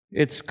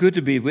It's good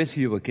to be with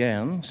you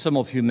again. Some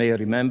of you may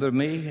remember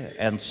me,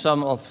 and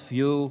some of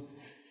you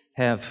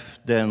have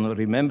then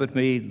remembered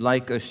me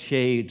like a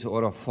shade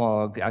or a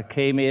fog. I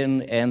came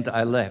in and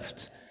I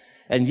left.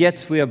 And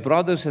yet we are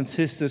brothers and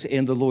sisters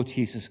in the Lord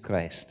Jesus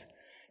Christ.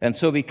 And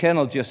so we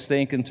cannot just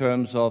think in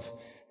terms of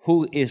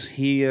who is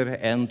here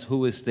and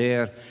who is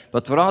there,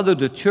 but rather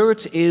the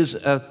church is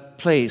a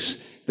place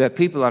where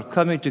people are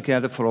coming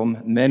together from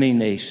many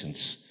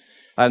nations.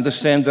 I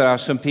understand there are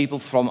some people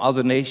from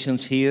other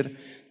nations here.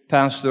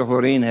 Pastor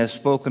Horin has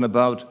spoken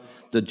about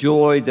the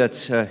joy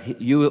that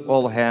you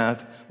all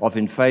have of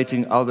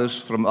inviting others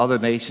from other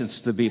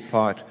nations to be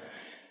part.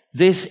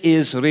 This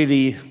is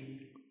really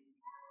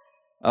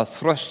a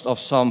thrust of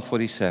Psalm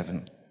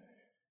 47.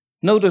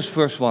 Notice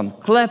verse 1.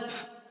 Clap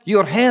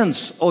your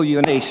hands, all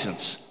you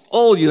nations,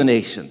 all you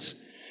nations.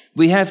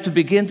 We have to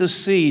begin to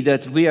see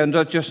that we are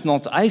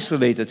not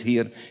isolated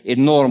here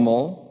in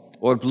Normal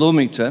or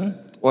Bloomington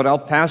or El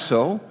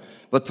Paso,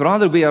 but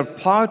rather we are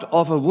part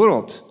of a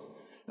world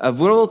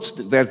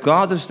where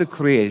God is the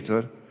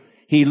creator.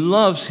 He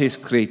loves his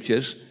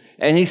creatures,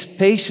 and he's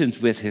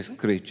patient with his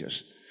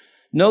creatures.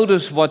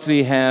 Notice what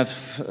we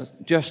have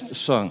just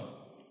sung.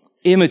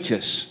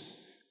 Images.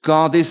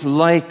 God is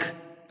like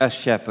a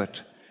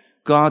shepherd.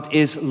 God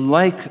is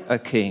like a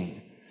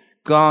king.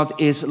 God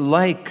is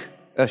like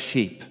a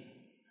sheep.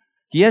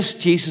 Yes,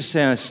 Jesus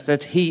says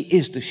that he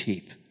is the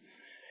sheep.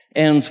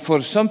 And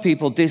for some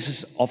people, this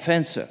is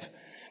offensive.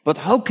 But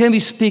how can we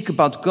speak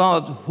about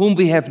God whom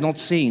we have not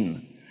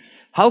seen?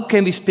 How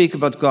can we speak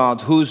about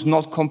God who is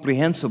not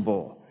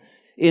comprehensible,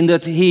 in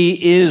that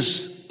he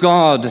is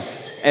God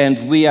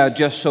and we are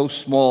just so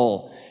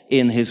small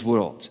in his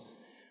world?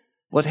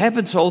 What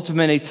happens all too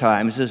many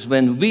times is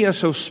when we are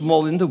so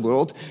small in the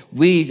world,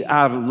 we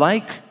are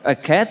like a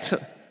cat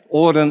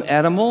or an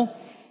animal,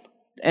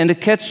 and the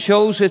cat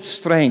shows its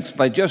strength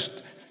by just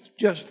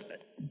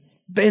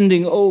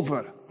bending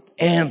over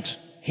and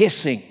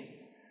hissing.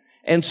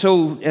 And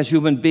so, as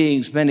human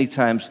beings, many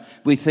times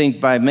we think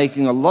by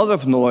making a lot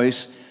of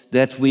noise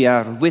that we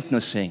are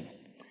witnessing.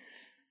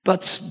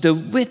 But the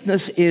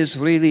witness is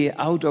really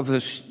out of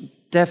a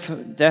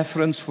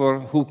deference for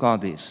who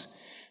God is,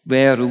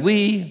 where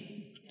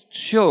we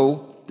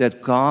show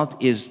that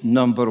God is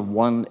number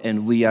one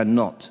and we are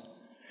not,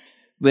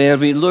 where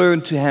we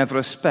learn to have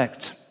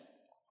respect.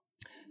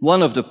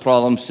 One of the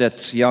problems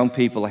that young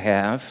people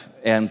have,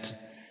 and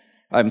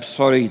I'm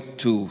sorry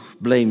to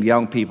blame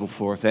young people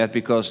for that,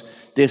 because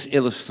this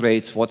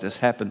illustrates what has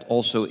happened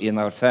also in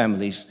our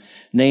families,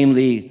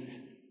 namely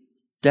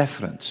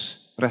deference,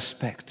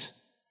 respect.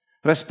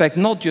 Respect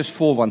not just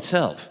for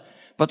oneself,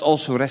 but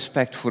also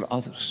respect for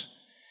others,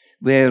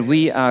 where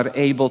we are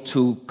able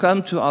to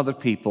come to other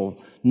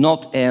people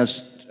not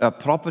as a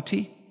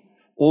property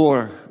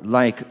or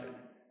like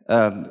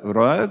a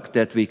rug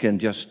that we can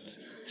just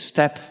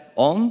step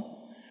on,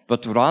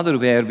 but rather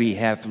where we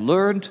have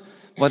learned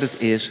what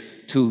it is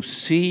to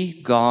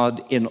see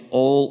God in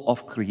all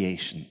of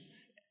creation,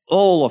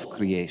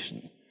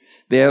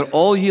 where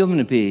all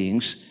human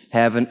beings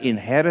have an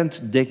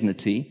inherent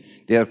dignity.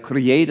 They are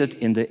created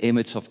in the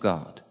image of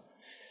God.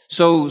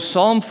 So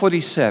Psalm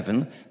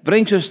 47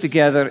 brings us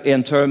together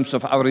in terms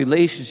of our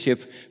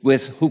relationship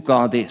with who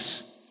God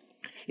is.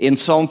 In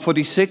Psalm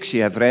 46,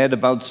 you have read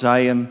about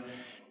Zion.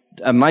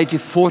 A mighty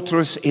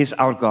fortress is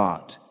our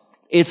God.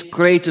 It's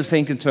great to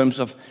think in terms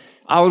of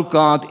our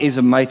God is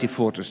a mighty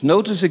fortress.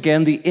 Notice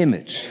again the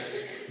image.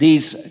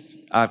 These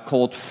are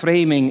called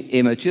framing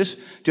images,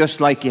 just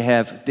like you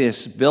have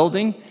this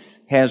building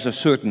has a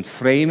certain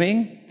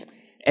framing,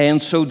 and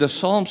so the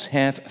Psalms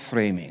have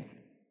framing.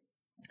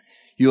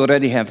 You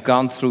already have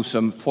gone through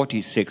some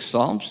 46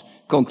 Psalms.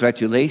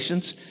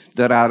 Congratulations.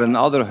 There are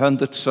another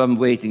 100 some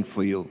waiting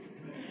for you.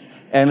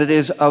 And it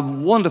is a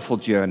wonderful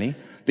journey,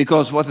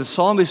 because what the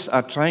psalmists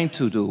are trying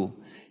to do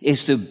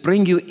is to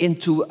bring you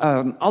into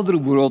another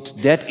world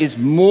that is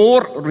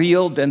more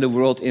real than the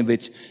world in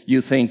which you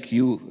think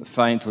you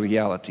find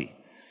reality.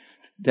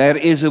 There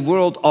is a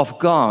world of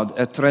God,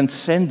 a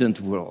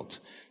transcendent world.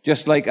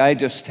 Just like I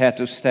just had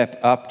to step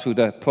up to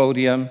the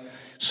podium,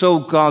 so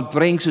God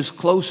brings us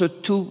closer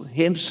to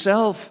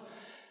himself.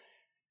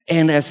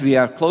 And as we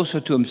are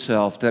closer to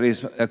himself, there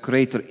is a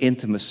greater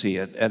intimacy,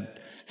 a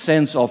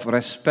sense of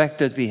respect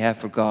that we have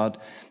for God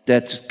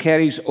that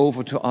carries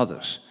over to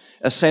others.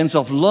 A sense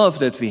of love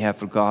that we have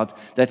for God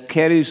that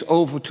carries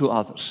over to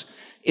others.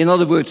 In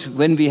other words,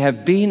 when we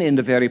have been in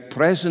the very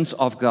presence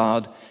of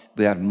God,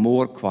 we are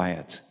more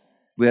quiet.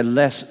 We are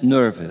less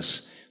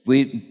nervous.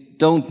 We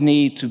don't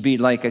need to be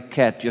like a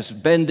cat,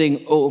 just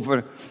bending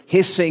over,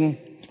 hissing,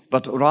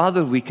 but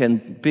rather we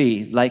can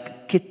be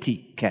like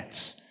kitty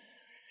cats.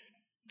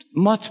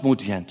 Much more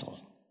gentle.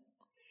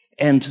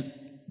 And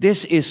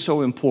this is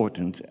so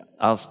important.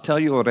 I'll tell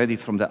you already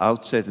from the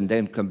outset and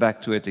then come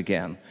back to it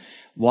again.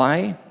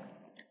 Why?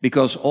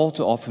 Because all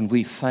too often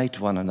we fight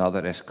one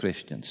another as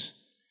Christians.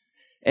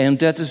 And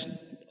that is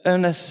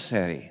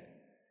unnecessary.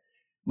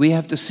 We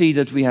have to see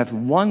that we have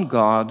one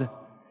God,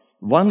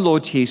 one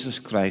Lord Jesus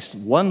Christ,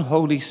 one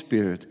Holy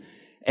Spirit,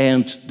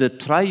 and the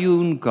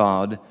triune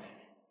God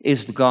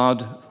is the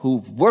God who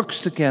works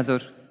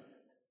together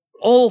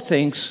all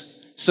things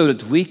so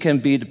that we can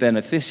be the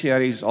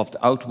beneficiaries of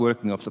the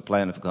outworking of the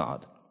plan of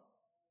God.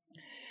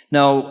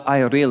 Now,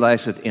 I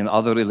realize that in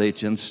other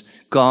religions,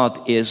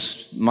 God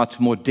is much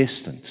more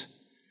distant.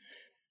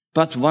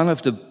 But one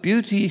of the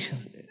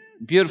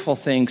beautiful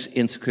things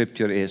in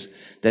Scripture is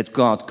that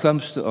God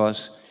comes to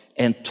us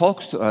and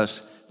talks to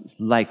us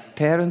like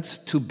parents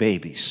to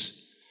babies.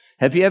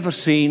 Have you ever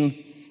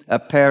seen a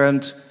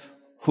parent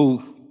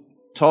who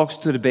talks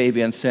to the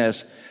baby and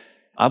says,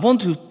 I want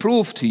to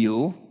prove to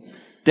you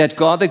that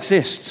God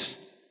exists?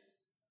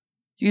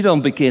 You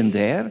don't begin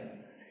there.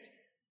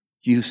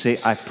 You say,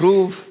 I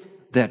prove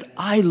that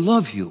I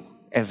love you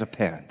as a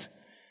parent.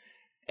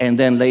 And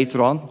then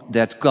later on,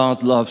 that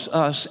God loves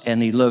us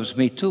and He loves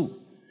me too.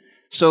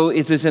 So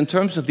it is in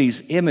terms of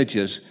these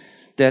images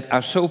that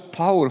are so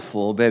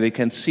powerful where we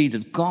can see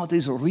that God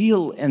is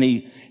real and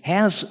He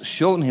has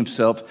shown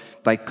Himself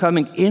by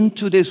coming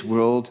into this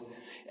world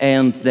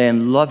and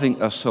then loving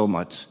us so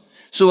much.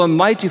 So a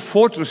mighty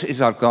fortress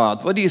is our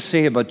God. What do you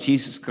say about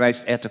Jesus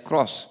Christ at the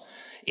cross?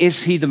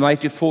 Is He the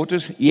mighty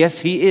fortress? Yes,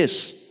 He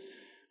is.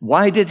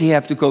 Why did He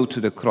have to go to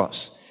the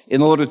cross?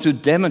 In order to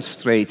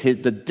demonstrate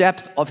the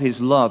depth of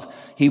His love,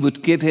 He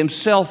would give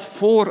Himself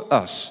for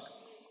us.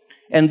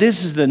 And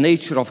this is the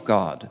nature of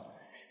God.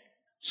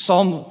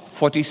 Psalm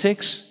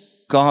 46,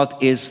 God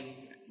is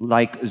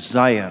like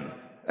Zion,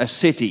 a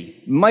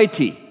city,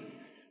 mighty.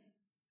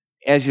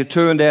 As you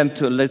turn then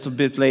to a little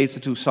bit later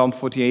to Psalm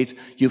 48,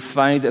 you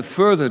find a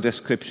further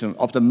description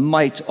of the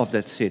might of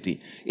that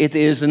city. It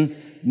is a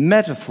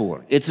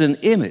metaphor, it's an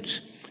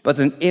image, but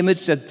an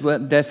image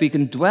that we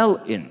can dwell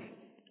in.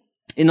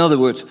 In other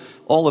words,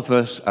 all of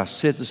us are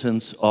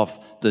citizens of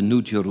the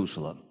New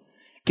Jerusalem.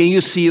 Can you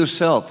see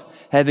yourself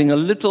having a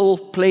little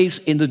place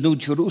in the New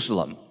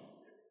Jerusalem?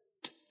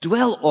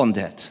 Dwell on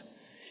that.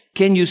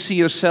 Can you see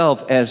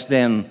yourself as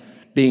then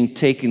being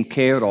taken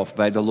care of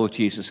by the Lord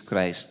Jesus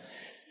Christ?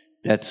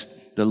 That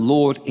the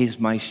Lord is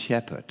my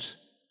shepherd.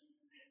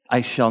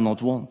 I shall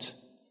not want.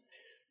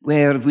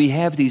 Where we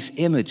have these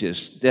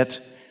images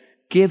that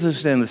give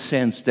us then a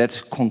sense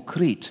that's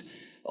concrete.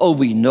 Oh,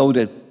 we know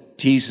that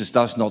Jesus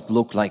does not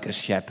look like a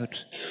shepherd,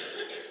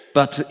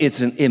 but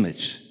it's an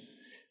image.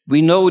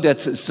 We know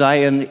that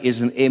Zion is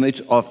an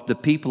image of the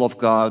people of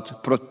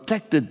God,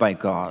 protected by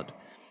God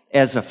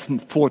as a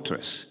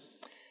fortress.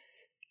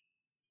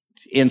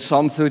 In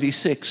Psalm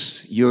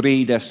 36, you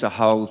read as to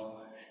how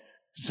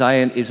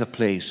Zion is a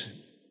place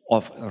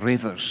of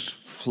rivers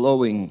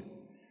flowing.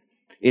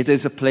 It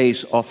is a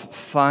place of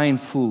fine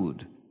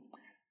food.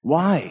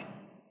 Why?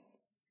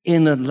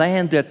 In a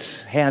land that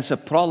has a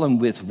problem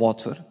with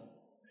water,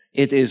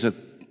 it is a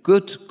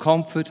good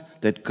comfort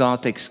that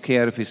God takes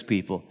care of His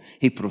people.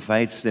 He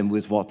provides them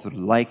with water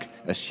like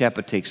a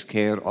shepherd takes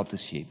care of the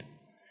sheep.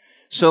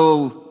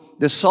 So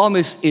the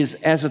psalmist is,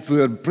 as it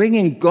were,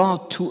 bringing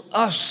God to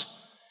us.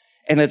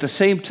 And at the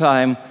same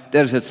time,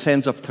 there's a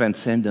sense of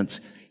transcendence.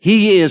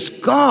 He is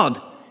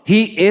God.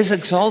 He is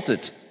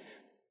exalted.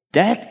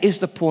 That is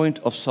the point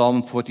of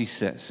Psalm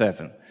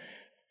 47.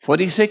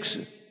 46,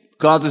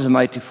 God is a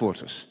mighty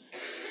fortress.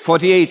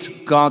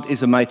 48, God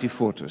is a mighty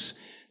fortress.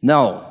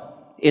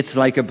 Now, it's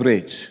like a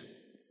bridge.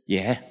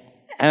 Yeah.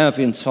 And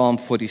in Psalm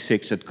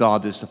 46 that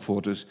God is the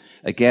fortress.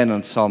 Again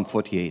in Psalm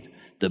 48.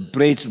 The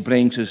bridge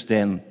brings us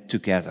then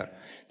together.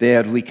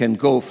 There we can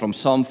go from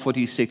Psalm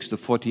 46 to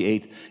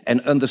 48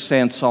 and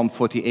understand Psalm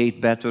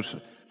 48 better,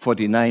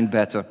 49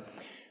 better.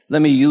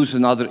 Let me use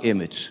another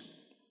image.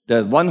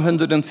 The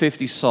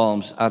 150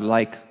 Psalms are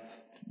like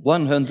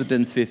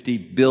 150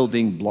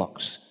 building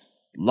blocks,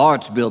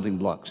 large building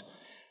blocks.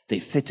 They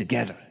fit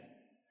together.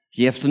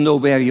 You have to know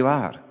where you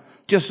are.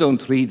 Just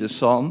don't read the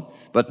Psalm,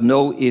 but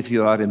know if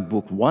you are in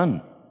book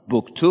 1,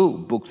 book 2,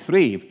 book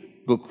 3,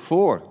 book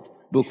 4,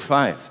 book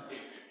 5,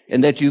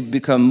 and that you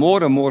become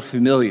more and more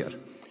familiar.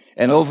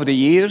 And over the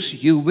years,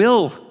 you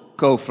will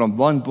go from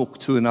one book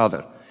to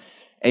another,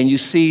 and you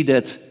see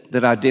that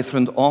there are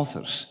different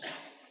authors.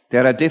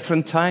 There are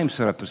different times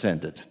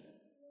represented.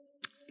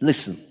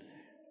 Listen,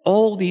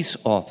 all these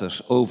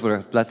authors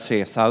over, let's say,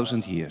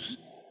 1,000 years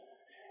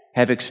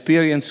have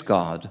experienced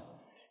God,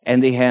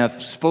 and they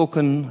have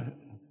spoken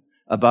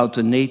about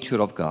the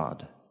nature of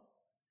God.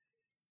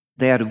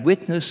 Their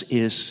witness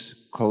is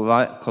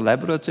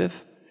collaborative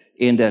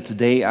in that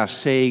they are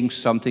saying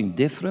something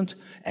different,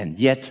 and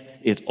yet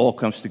it all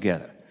comes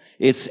together.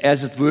 It's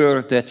as it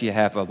were that you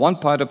have one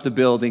part of the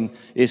building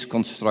is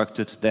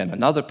constructed, then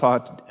another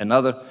part,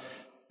 another,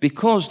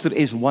 because there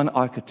is one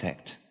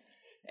architect,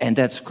 and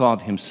that's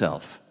God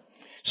Himself.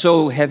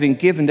 So having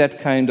given that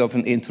kind of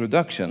an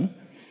introduction,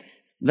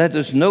 let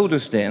us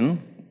notice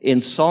then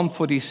in Psalm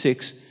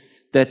 46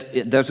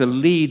 that there's a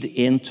lead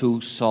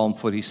into Psalm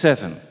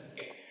 47.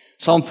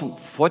 Psalm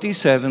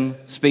 47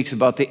 speaks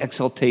about the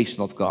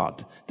exaltation of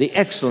God, the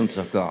excellence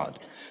of God.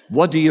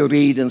 What do you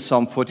read in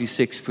Psalm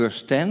 46,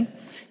 verse 10?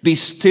 Be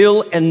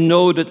still and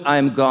know that I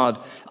am God.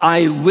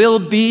 I will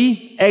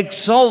be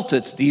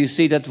exalted. Do you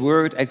see that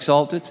word,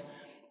 exalted?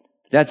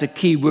 That's a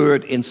key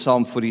word in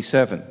Psalm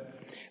 47.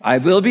 I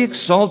will be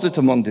exalted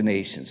among the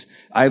nations.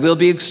 I will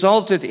be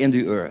exalted in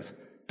the earth.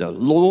 The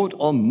Lord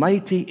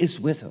Almighty is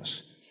with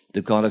us.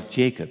 The God of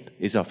Jacob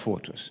is our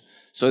fortress.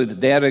 So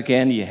there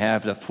again you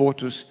have the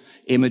fortress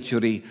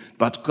imagery,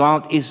 but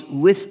God is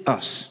with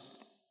us.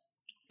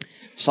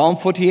 Psalm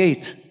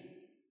 48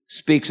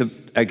 speaks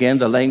again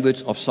the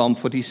language of Psalm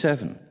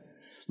 47.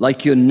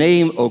 Like your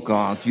name, O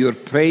God, your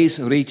praise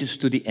reaches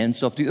to the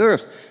ends of the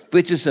earth,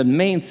 which is the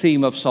main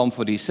theme of Psalm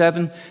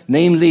 47,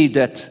 namely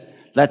that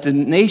let the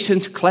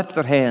nations clap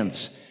their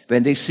hands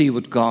when they see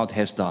what God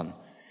has done.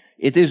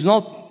 It is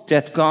not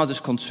that God is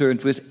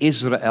concerned with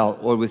Israel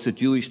or with the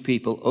Jewish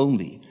people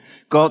only.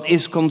 God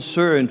is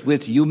concerned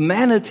with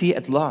humanity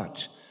at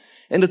large.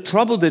 And the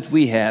trouble that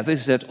we have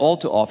is that all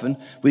too often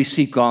we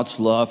see God's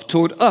love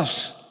toward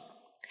us.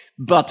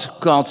 But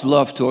God's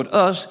love toward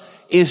us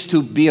is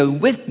to be a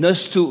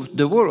witness to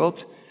the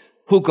world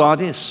who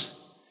God is.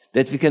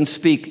 That we can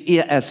speak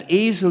as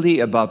easily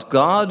about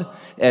God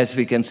as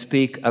we can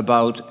speak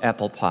about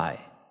apple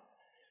pie.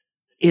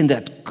 In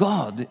that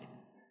God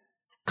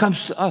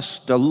comes to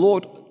us. The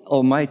Lord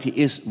Almighty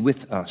is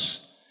with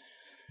us.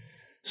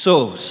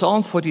 So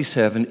Psalm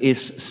 47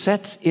 is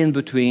set in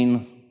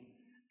between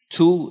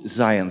two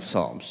Zion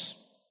Psalms.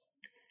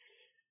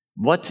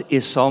 What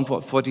is Psalm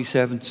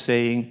 47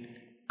 saying?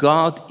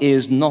 God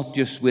is not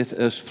just with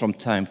us from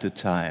time to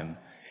time.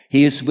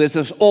 He is with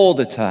us all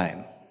the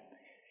time.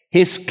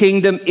 His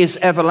kingdom is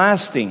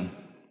everlasting.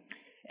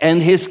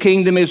 And his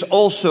kingdom is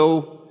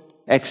also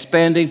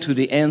expanding to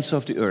the ends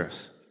of the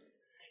earth.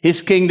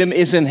 His kingdom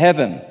is in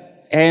heaven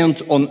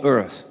and on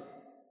earth.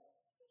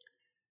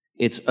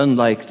 It's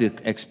unlike the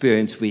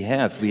experience we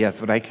have. We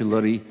have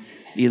regularly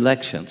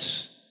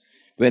elections.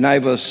 When I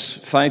was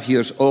 5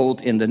 years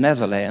old in the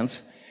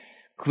Netherlands,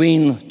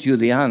 Queen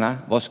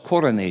Juliana was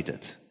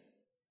coronated.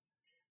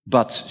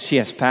 But she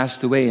has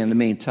passed away in the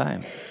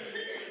meantime.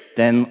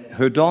 Then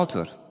her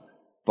daughter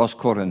was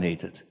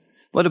coronated.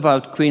 What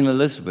about Queen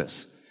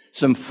Elizabeth?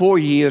 Some 4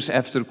 years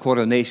after the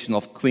coronation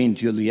of Queen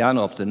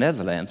Juliana of the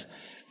Netherlands,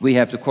 we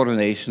have the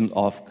coronation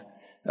of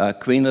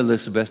Queen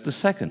Elizabeth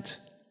II.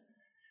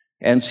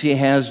 And she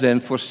has then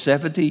for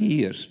 70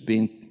 years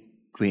been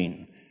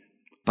queen.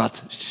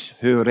 But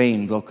her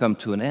reign will come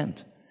to an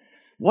end.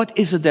 What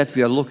is it that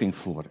we are looking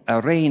for? A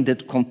reign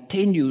that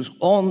continues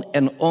on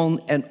and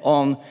on and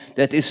on,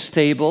 that is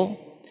stable,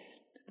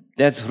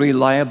 that's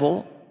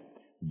reliable.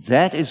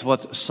 That is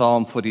what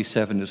Psalm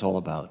 47 is all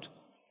about.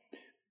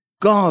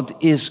 God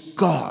is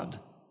God.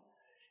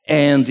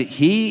 And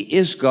he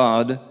is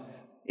God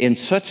in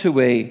such a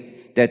way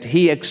that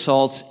he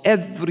exalts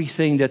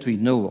everything that we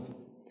know of.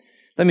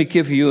 Let me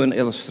give you an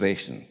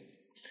illustration.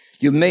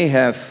 You may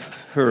have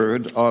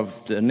heard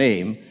of the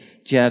name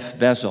Jeff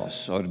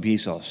Bezos or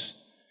Bezos.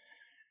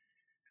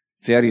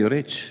 Very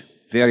rich,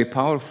 very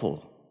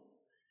powerful.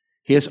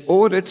 He has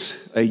ordered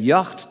a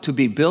yacht to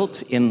be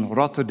built in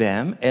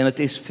Rotterdam, and it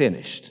is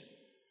finished.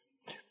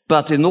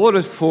 But in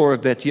order for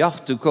that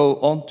yacht to go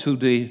onto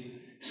the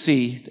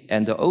sea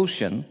and the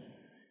ocean,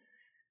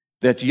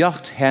 that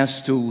yacht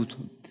has to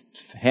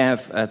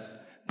have a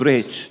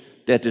bridge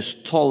that is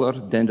taller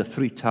than the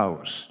 3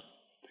 towers.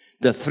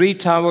 The 3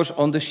 towers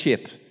on the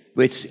ship,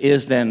 which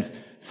is then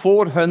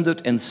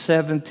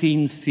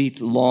 417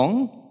 feet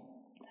long,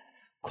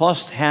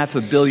 cost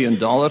 $500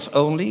 million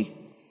only,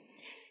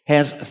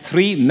 has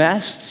 3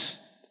 masts,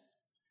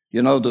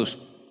 you know, those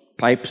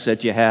pipes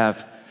that you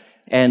have,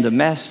 and the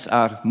masts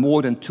are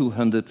more than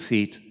 200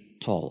 feet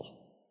tall.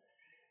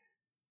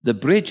 The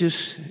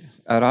bridges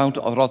around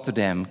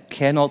Rotterdam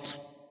cannot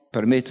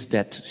permit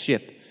that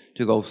ship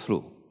to go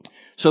through.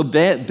 So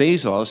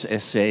Bezos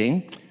is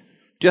saying,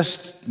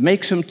 just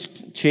make some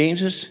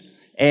changes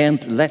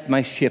and let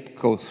my ship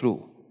go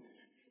through.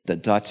 The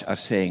Dutch are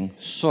saying,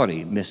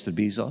 sorry, Mr.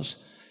 Bezos,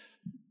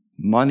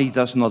 money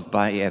does not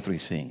buy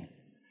everything.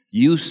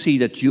 You see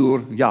that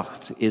your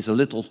yacht is a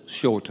little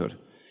shorter,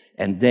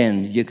 and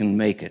then you can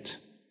make it.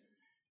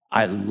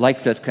 I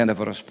like that kind of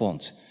a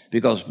response,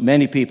 because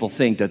many people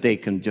think that they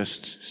can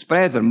just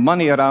spread their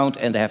money around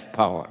and have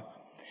power.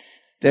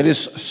 There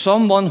is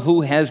someone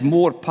who has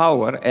more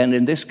power, and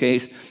in this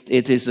case,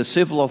 it is the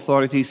civil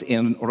authorities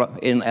in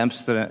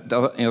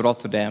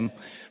Rotterdam,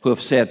 who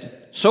have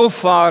said, so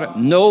far,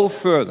 no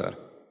further.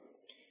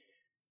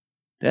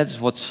 That's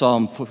what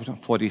Psalm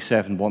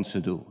 47 wants to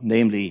do,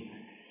 namely,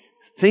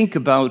 think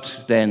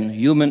about then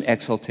human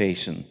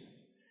exaltation.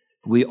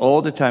 We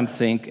all the time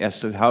think as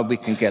to how we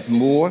can get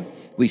more,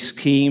 we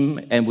scheme,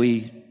 and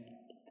we,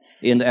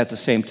 at the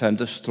same time,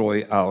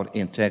 destroy our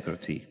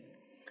integrity.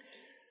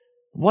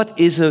 What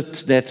is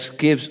it that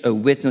gives a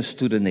witness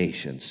to the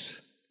nations?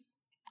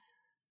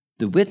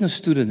 The witness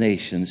to the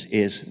nations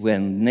is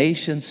when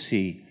nations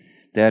see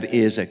there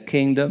is a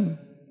kingdom,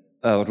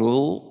 a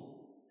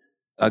rule,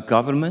 a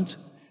government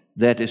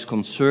that is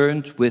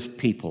concerned with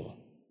people.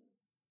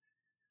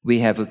 We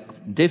have a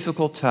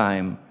difficult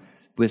time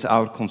with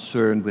our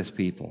concern with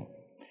people,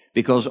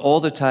 because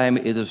all the time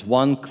it is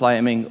one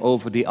climbing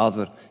over the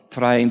other,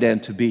 trying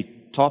then to be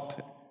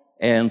top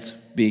and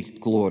be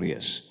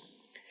glorious.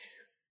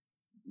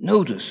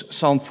 Notice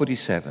Psalm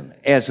 47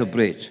 as a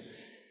bridge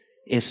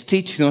is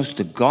teaching us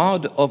the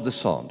God of the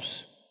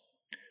Psalms.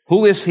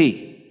 Who is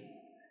He?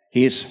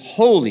 He is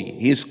holy.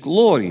 He is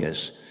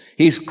glorious.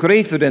 He is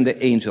greater than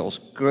the angels,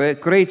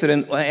 greater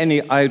than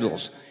any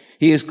idols.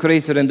 He is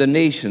greater than the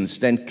nations,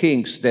 than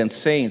kings, than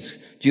saints,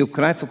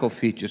 geographical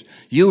features.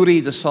 You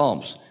read the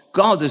Psalms.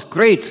 God is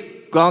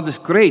great. God is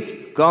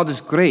great. God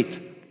is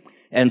great.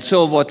 And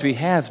so what we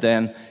have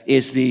then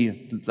is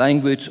the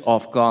language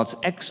of God's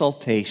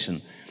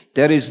exaltation.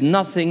 There is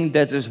nothing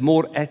that is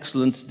more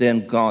excellent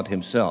than God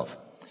Himself.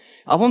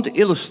 I want to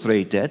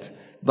illustrate that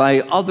by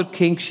other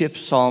kingship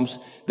psalms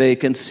where you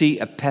can see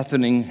a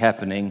patterning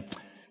happening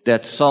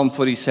that Psalm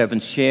 47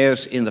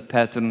 shares in the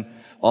pattern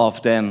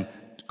of then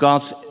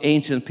God's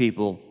ancient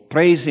people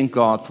praising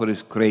God for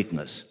His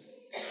greatness.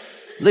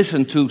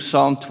 Listen to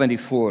Psalm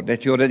 24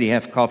 that you already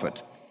have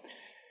covered.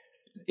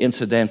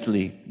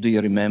 Incidentally, do you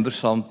remember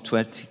Psalm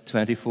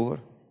 24?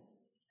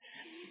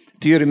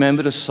 Do you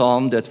remember the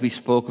psalm that we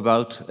spoke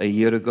about a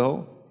year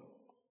ago?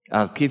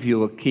 I'll give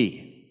you a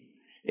key.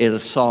 It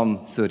is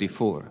Psalm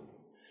 34.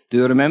 Do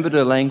you remember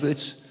the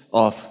language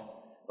of,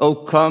 "Oh,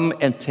 come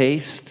and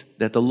taste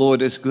that the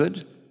Lord is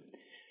good"?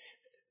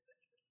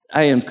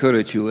 I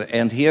encourage you,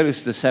 and here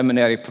is the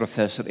seminary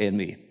professor in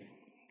me.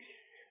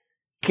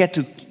 Get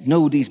to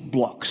know these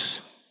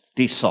blocks,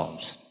 these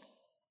psalms,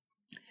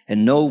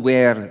 and know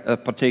where a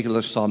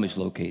particular psalm is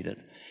located.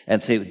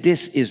 And say,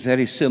 this is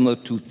very similar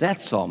to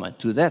that psalm and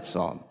to that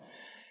psalm.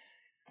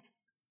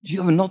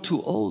 You are not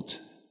too old.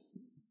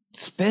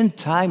 Spend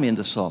time in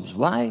the psalms.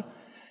 Why?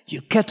 You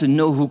get to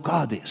know who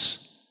God is.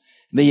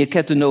 When you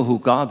get to know who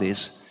God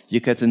is, you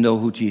get to know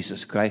who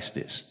Jesus Christ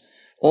is.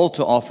 All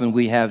too often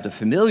we have the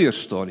familiar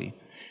story,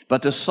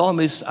 but the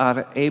psalmists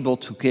are able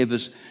to give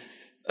us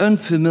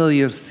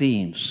unfamiliar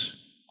themes,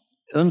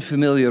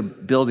 unfamiliar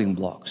building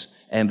blocks.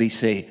 And we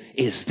say,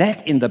 is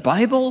that in the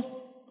Bible?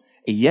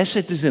 Yes,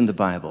 it is in the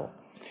Bible.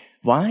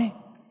 Why?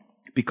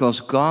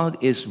 Because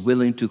God is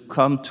willing to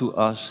come to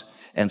us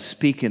and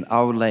speak in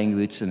our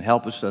language and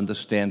help us to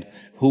understand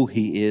who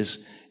He is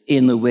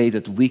in a way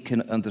that we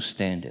can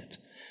understand it.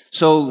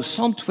 So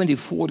Psalm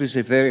 24 is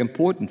a very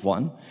important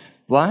one.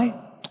 Why?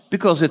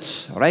 Because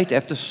it's right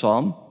after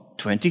Psalm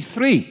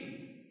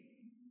 23.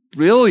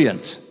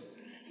 Brilliant.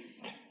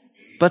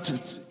 But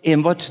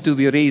in what do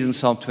we read in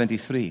Psalm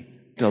 23?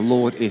 The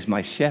Lord is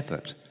my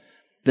shepherd.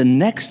 The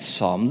next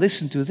psalm,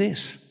 listen to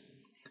this.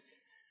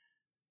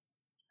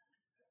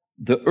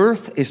 The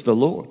earth is the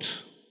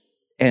Lord's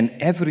and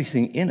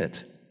everything in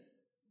it.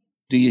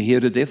 Do you hear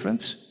the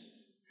difference?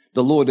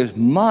 The Lord is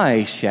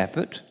my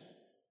shepherd.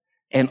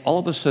 And all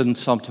of a sudden,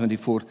 Psalm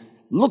 24,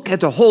 look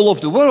at the whole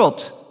of the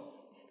world.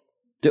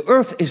 The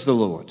earth is the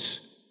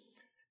Lord's,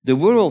 the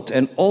world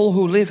and all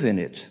who live in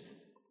it.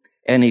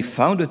 And He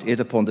founded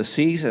it upon the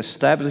seas,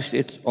 established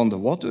it on the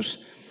waters.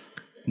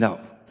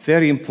 Now,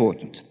 very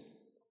important.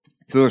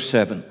 Verse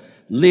 7,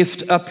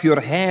 lift up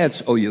your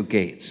heads, O you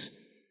gates.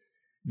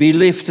 Be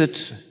lifted,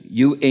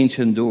 you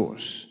ancient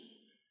doors.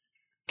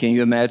 Can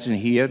you imagine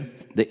here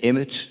the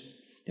image,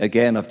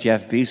 again, of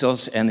Jeff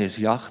Bezos and his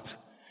yacht?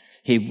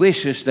 He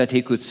wishes that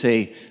he could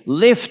say,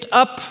 lift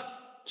up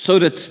so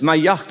that my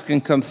yacht can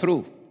come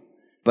through.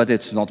 But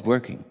it's not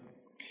working.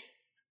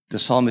 The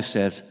psalmist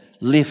says,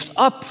 lift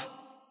up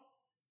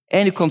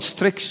any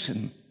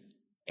constriction,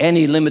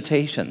 any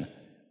limitation.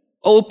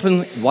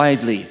 Open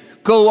widely,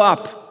 go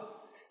up,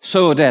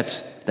 so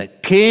that the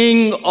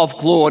King of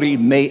glory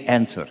may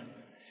enter.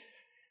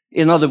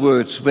 In other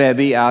words, where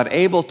we are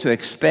able to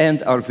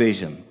expand our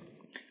vision.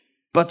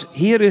 But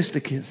here is the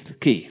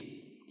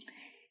key.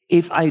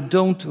 If I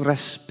don't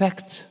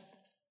respect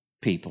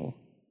people,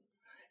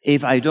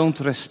 if I don't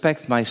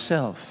respect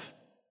myself,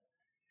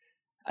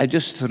 I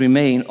just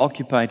remain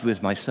occupied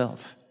with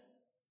myself.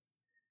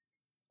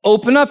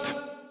 Open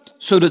up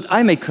so that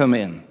I may come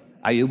in.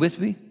 Are you with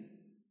me?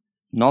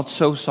 Not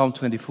so Psalm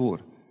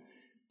 24.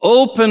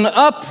 Open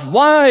up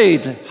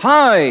wide,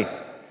 high,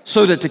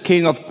 so that the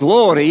King of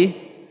glory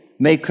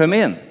may come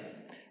in.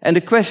 And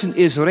the question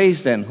is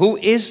raised then, who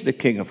is the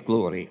King of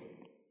glory?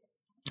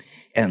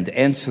 And the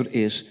answer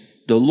is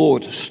the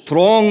Lord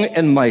strong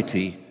and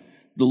mighty,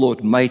 the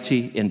Lord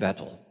mighty in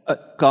battle.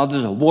 God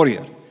is a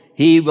warrior.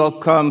 He will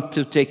come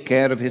to take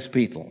care of His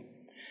people.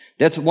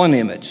 That's one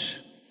image.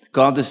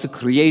 God is the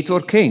creator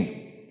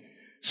king.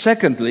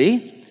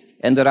 Secondly,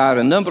 and there are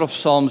a number of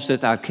psalms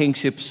that are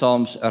kingship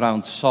psalms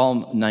around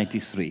Psalm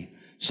 93.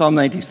 Psalm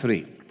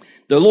 93.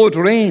 The Lord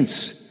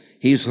reigns.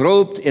 He is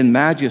robed in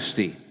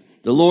majesty.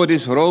 The Lord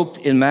is robed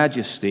in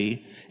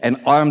majesty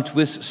and armed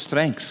with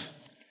strength.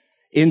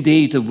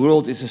 Indeed, the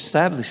world is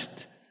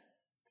established,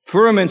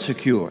 firm and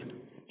secure.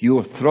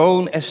 Your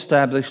throne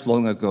established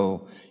long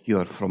ago. You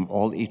are from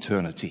all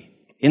eternity.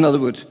 In other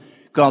words,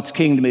 God's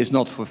kingdom is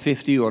not for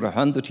 50 or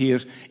 100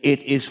 years.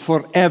 It is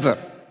forever.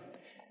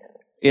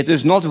 It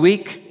is not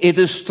weak, it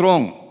is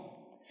strong.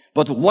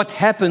 But what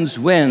happens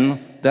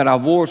when there are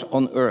wars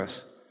on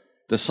earth?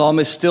 The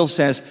psalmist still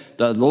says,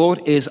 the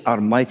Lord is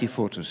our mighty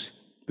fortress,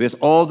 with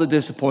all the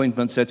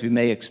disappointments that we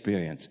may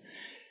experience.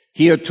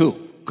 Here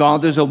too,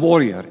 God is a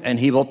warrior, and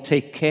he will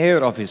take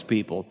care of his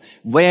people.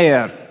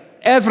 Where?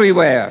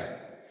 Everywhere.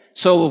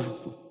 So,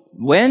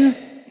 when?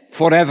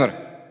 Forever.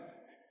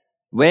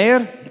 Where?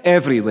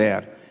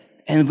 Everywhere.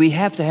 And we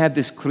have to have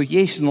this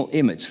creational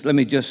image. Let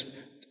me just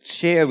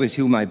share with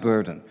you my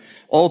burden.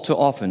 All too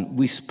often,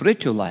 we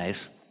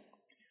spiritualize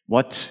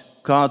what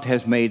God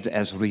has made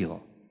as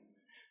real.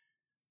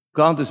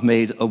 God has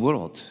made a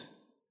world.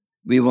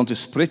 We want to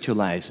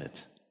spiritualize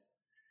it.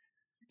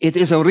 It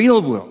is a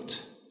real world.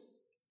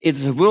 It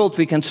is a world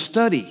we can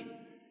study,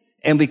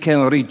 and we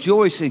can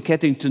rejoice in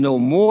getting to know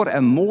more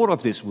and more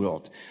of this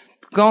world.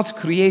 God's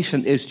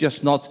creation is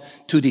just not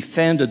to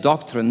defend the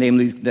doctrine,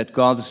 namely that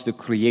God is the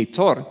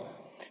creator,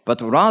 but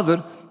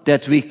rather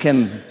that we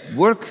can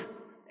work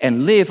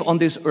and live on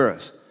this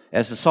earth.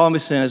 As the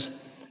psalmist says,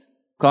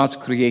 God's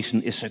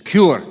creation is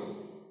secure.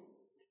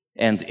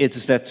 And it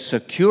is that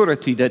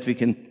security that we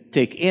can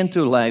take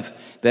into life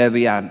where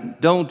we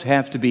don't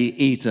have to be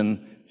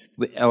eaten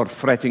or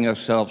fretting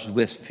ourselves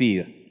with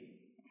fear.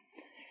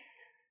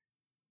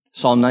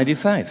 Psalm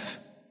 95.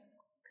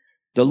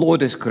 The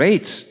Lord is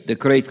great, the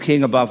great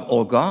King above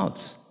all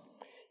gods.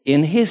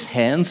 In his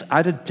hands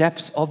are the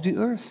depths of the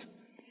earth.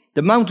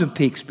 The mountain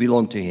peaks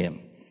belong to him.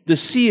 The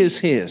sea is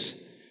his,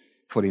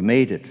 for he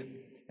made it,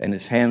 and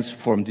his hands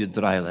formed the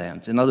dry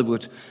land. In other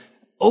words,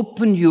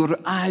 open your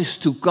eyes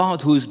to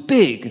God who is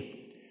big.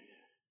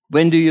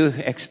 When do you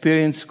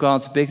experience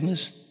God's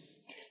bigness?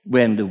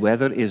 When the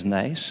weather is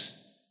nice,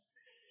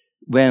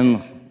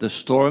 when the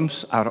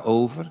storms are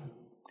over,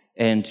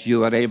 and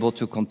you are able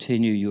to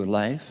continue your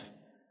life,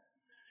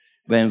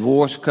 when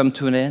wars come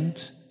to an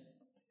end.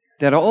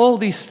 There are all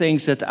these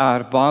things that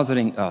are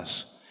bothering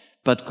us,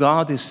 but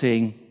God is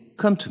saying,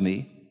 come to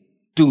me,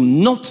 do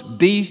not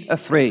be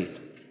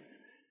afraid.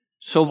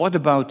 So what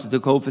about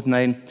the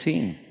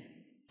COVID-19?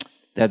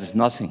 That is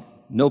nothing,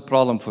 no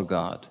problem for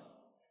God.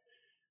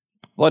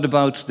 What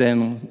about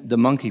then the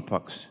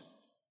monkeypox?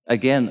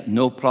 Again,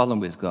 no problem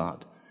with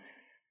God.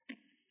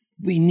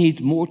 We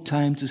need more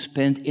time to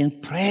spend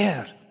in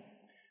prayer.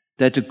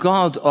 That the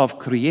God of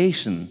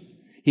creation,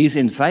 he's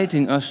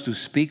inviting us to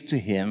speak to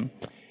him,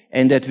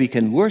 and that we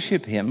can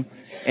worship him,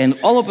 and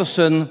all of a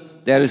sudden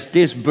there is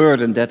this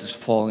burden that is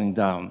falling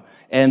down,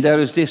 and there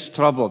is this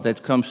trouble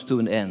that comes to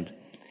an end.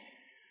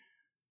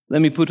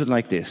 Let me put it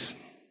like this.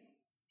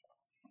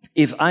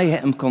 If I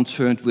am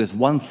concerned with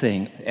one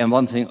thing and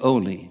one thing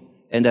only,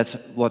 and that's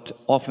what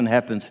often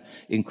happens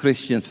in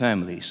Christian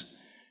families,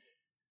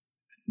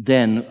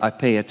 then I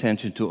pay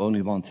attention to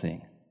only one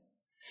thing.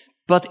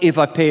 But if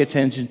I pay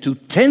attention to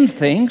 10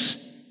 things,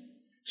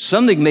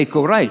 something may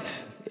go right.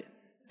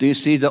 Do you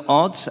see the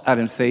odds are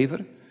in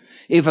favor?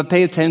 If I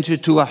pay attention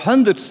to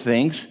 100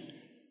 things,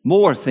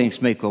 more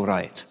things may go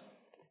right,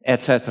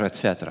 etc.,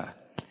 etc.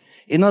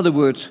 In other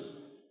words,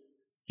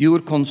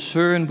 your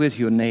concern with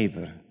your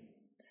neighbor,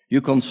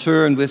 your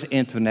concern with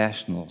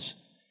internationals,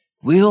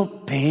 will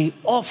pay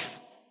off.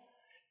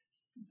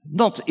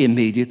 Not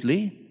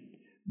immediately,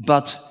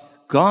 but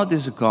God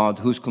is a God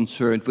who's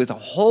concerned with the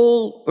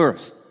whole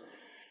earth.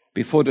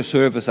 Before the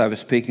service, I was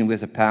speaking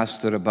with a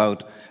pastor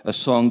about a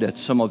song that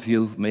some of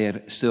you may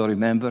still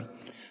remember,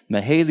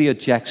 Mahalia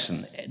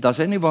Jackson. Does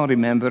anyone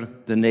remember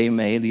the name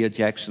Mahalia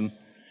Jackson?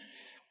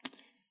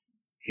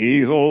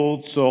 He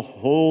holds the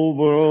whole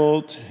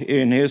world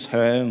in his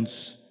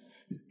hands.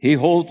 He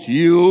holds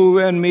you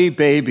and me,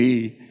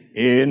 baby,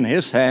 in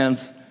his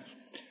hands.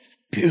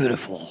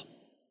 Beautiful.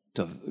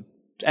 The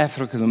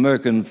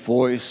African-American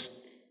voice,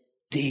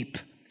 deep.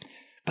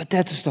 But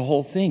that is the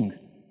whole thing.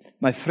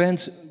 My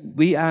friends,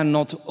 we are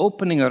not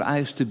opening our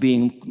eyes to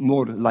being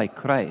more like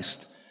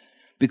Christ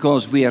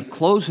because we are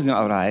closing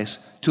our eyes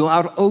to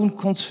our own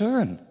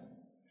concern.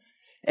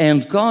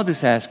 And God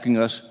is asking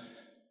us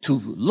to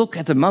look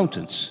at the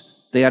mountains.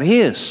 They are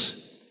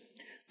his.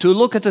 To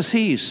look at the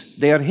seas.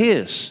 They are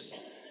his.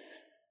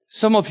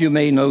 Some of you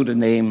may know the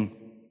name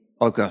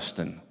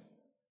Augustine.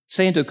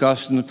 Saint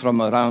Augustine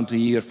from around the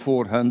year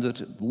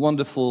 400,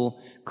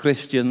 wonderful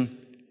Christian.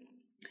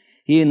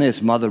 He and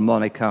his mother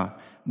Monica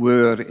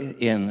were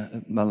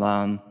in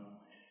Milan,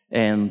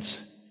 and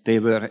they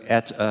were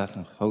at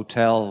a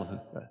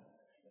hotel,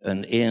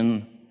 an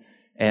inn,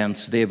 and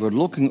they were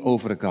looking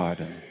over a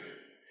garden.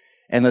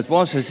 And it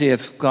was as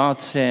if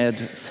God said,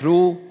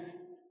 through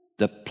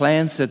the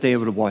plants that they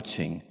were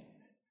watching,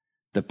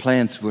 the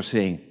plants were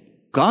saying,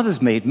 God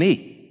has made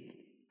me.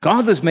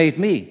 God has made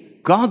me.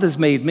 God has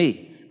made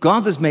me.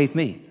 God has made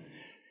me.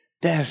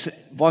 There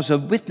was a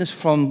witness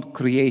from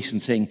creation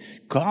saying,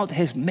 God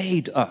has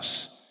made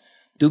us.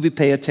 Do we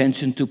pay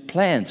attention to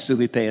plants? Do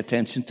we pay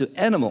attention to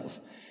animals?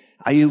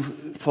 Are you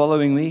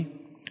following me?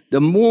 The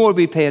more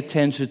we pay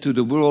attention to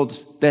the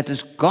world that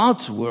is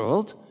God's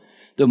world,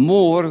 the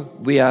more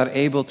we are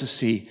able to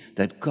see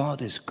that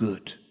God is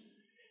good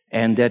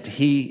and that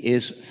he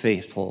is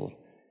faithful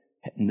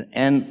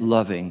and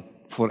loving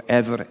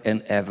forever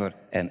and ever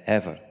and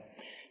ever.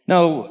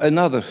 Now,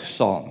 another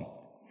psalm,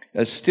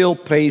 still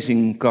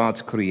praising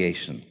God's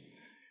creation.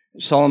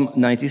 Psalm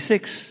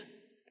 96.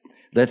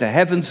 Let the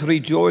heavens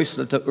rejoice,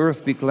 let the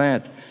earth be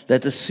glad,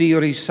 let the sea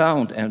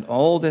resound and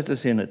all that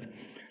is in it.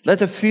 Let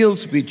the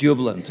fields be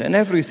jubilant and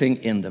everything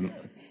in them.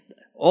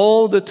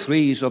 All the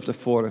trees of the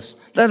forest,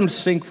 let them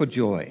sing for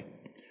joy.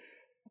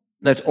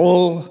 Let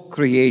all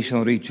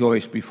creation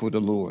rejoice before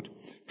the Lord.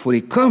 For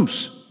he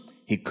comes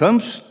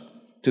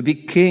to be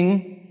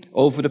king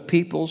over the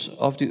peoples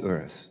of the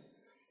earth.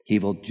 He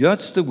will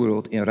judge the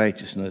world in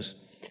righteousness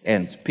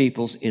and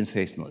peoples in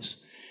faithfulness.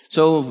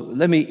 So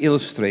let me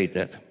illustrate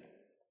that.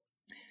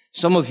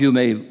 Some of you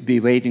may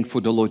be waiting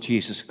for the Lord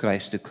Jesus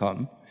Christ to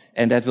come,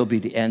 and that will be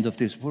the end of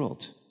this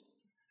world.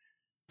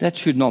 That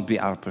should not be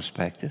our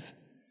perspective.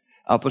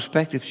 Our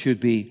perspective should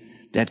be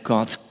that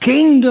God's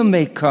kingdom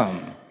may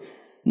come,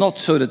 not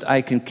so that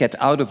I can get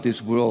out of this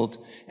world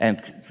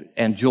and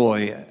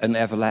enjoy an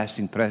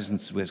everlasting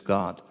presence with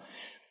God.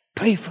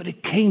 Pray for the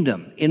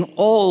kingdom in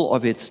all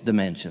of its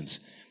dimensions,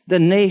 the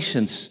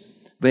nations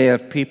where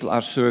people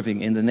are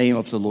serving in the name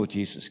of the Lord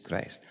Jesus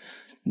Christ.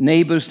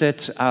 Neighbors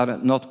that are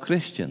not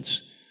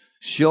Christians,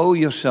 show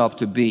yourself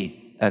to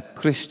be a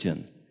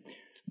Christian.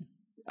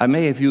 I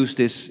may have used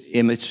this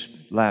image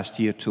last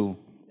year too,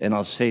 and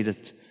I'll say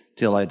that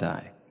till I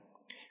die.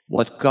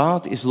 What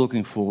God is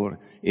looking for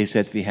is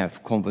that we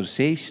have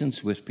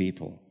conversations with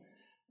people,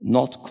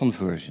 not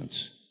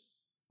conversions.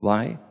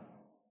 Why?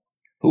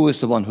 Who is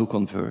the one who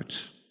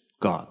converts?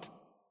 God.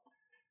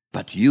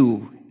 But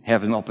you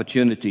have an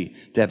opportunity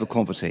to have a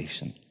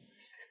conversation.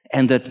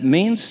 And that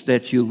means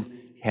that you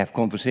have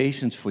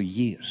conversations for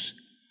years.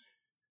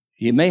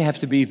 You may have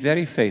to be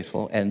very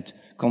faithful and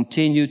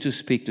continue to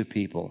speak to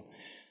people.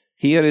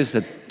 Here is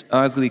the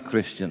ugly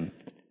Christian.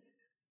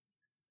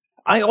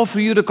 I offer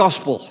you the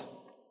gospel,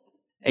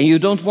 and you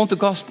don't want the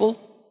gospel?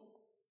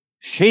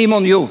 Shame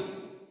on you.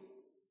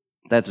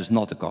 That is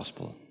not the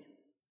gospel.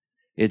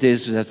 It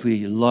is that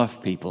we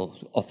love people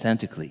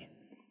authentically.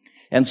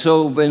 And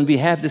so when we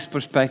have this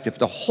perspective,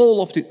 the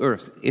whole of the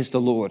earth is the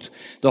Lord's.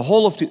 The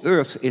whole of the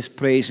earth is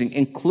praising,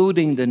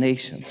 including the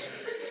nations.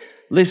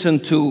 Listen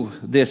to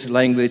this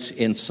language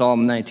in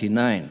Psalm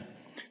 99.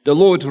 The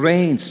Lord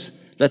reigns,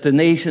 let the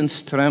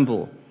nations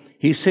tremble.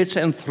 He sits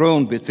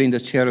enthroned between the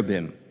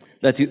cherubim.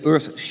 Let the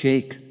earth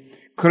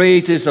shake.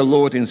 Great is the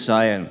Lord in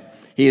Zion.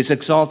 He is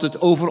exalted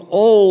over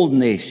all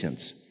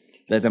nations.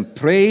 Let them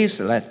praise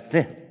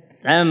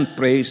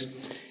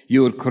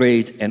your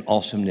great and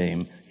awesome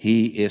name.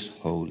 He is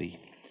holy.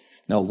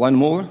 Now one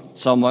more,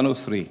 Psalm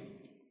 103.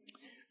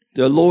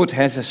 The Lord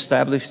has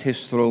established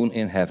his throne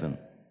in heaven,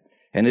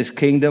 and his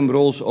kingdom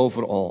rules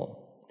over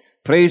all.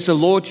 Praise the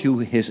Lord, you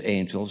his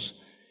angels,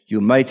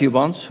 you mighty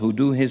ones who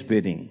do his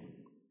bidding,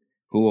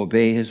 who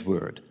obey his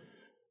word.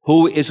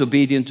 Who is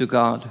obedient to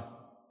God?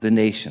 The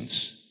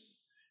nations,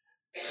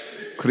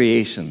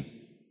 creation,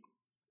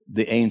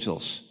 the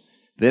angels.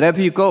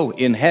 Wherever you go,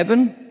 in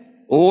heaven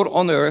or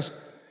on earth,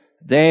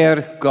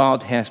 there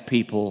God has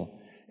people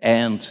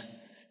and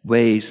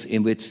ways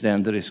in which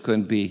then there is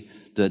going to be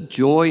the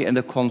joy and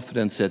the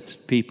confidence that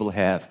people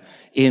have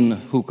in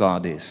who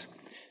God is.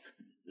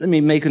 Let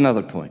me make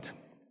another point.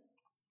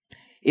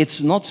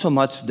 It's not so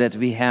much that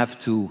we have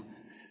to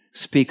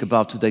speak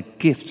about the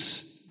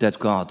gifts that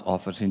God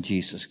offers in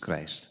Jesus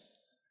Christ.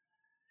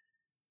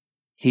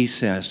 He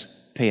says,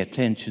 pay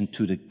attention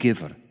to the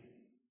giver.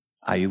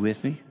 Are you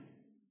with me?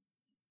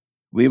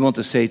 We want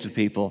to say to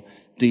people,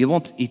 do you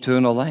want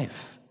eternal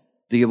life?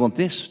 Do you want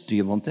this? Do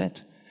you want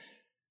that?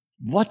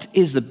 What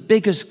is the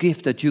biggest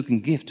gift that you can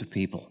give to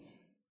people?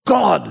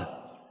 God!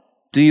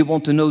 Do you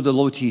want to know the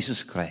Lord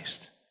Jesus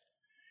Christ?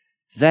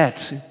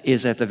 That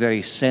is at the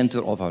very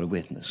center of our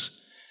witness.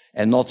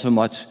 And not so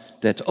much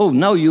that, oh,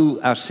 now you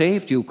are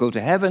saved, you go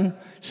to heaven,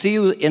 see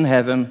you in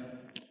heaven.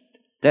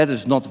 That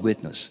is not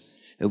witness.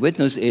 A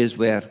witness is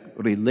where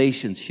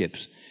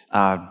relationships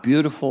are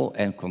beautiful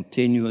and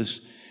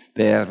continuous,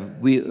 where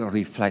we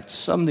reflect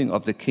something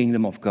of the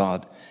kingdom of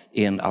God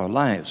in our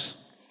lives.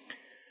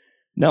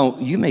 Now,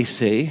 you may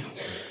say,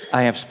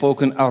 I have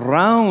spoken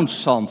around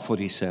Psalm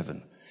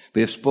 47.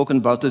 We have spoken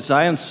about the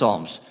Zion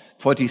Psalms,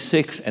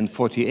 46 and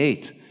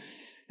 48.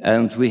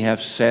 And we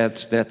have said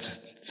that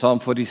Psalm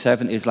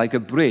 47 is like a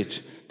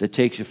bridge that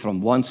takes you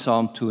from one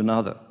psalm to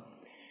another.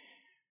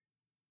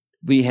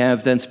 We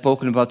have then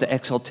spoken about the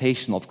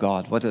exaltation of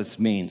God, what this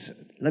means.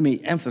 Let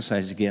me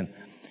emphasize again.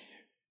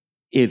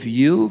 If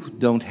you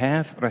don't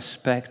have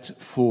respect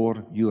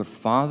for your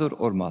father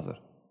or mother,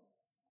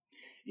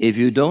 if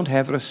you don't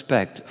have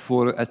respect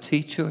for a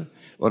teacher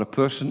or a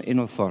person in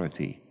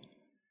authority,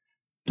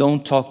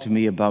 don't talk to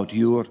me about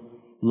your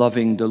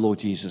loving the Lord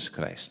Jesus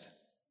Christ.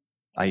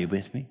 Are you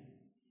with me?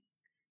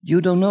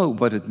 You don't know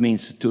what it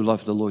means to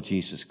love the Lord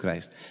Jesus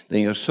Christ. Then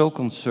you're so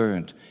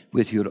concerned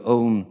with your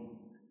own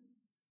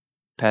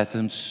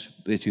patterns,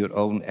 with your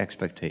own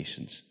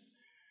expectations.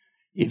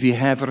 If you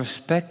have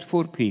respect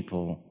for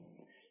people,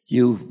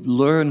 you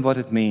learn what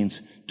it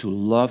means to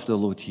love the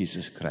Lord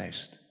Jesus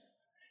Christ.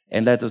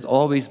 And let it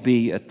always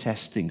be a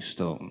testing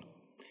stone.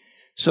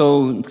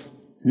 So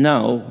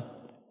now,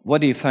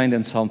 what do you find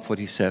in Psalm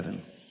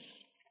 47?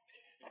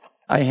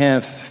 I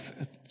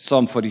have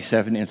Psalm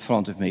 47 in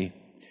front of me.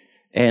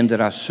 And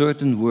there are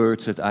certain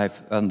words that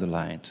I've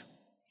underlined.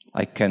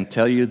 I can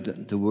tell you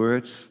the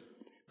words,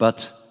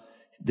 but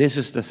this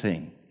is the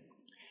thing.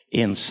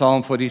 In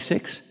Psalm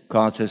 46,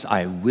 God says,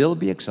 I will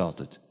be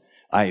exalted.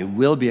 I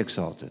will be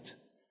exalted.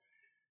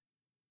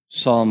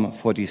 Psalm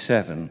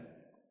 47,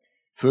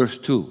 verse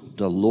 2,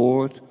 the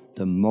Lord,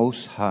 the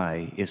Most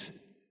High, is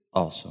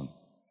awesome.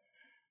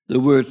 The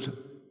word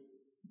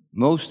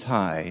Most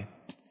High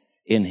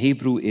in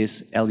Hebrew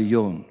is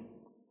Elyon.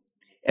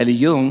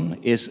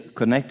 Elyon is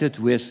connected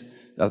with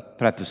a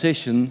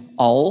preposition,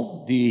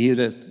 al. Do you hear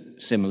the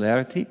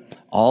similarity?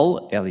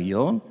 Al,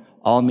 Elyon.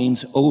 Al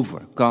means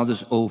over. God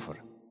is over.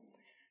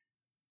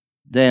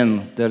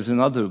 Then there's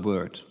another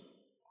word,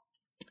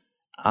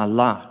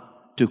 Allah,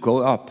 to go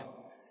up.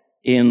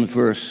 In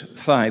verse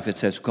 5, it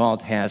says,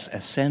 God has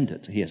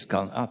ascended. He has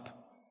gone up.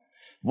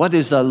 What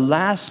is the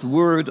last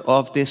word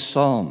of this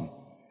psalm?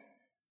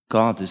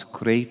 God is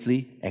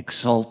greatly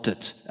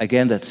exalted.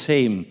 Again, that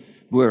same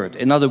word.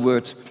 In other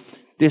words,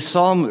 this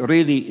psalm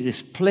really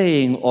is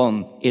playing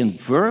on in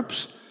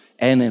verbs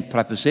and in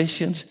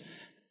prepositions.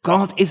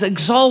 God is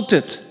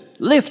exalted.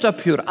 Lift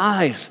up your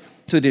eyes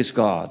to this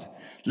God.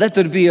 Let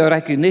there be a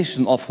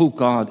recognition of who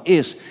God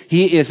is.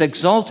 He is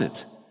exalted.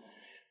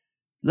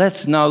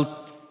 Let's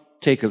now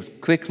take a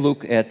quick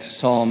look at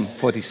Psalm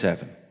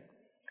 47.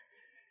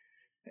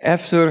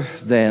 After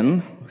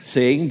then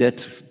saying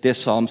that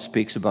this psalm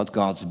speaks about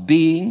God's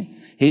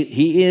being,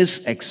 he is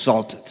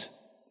exalted.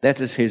 That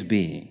is his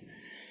being.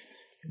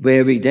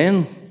 Where we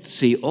then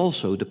see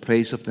also the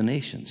praise of the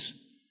nations.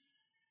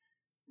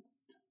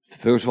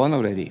 Verse 1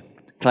 already.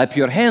 Clap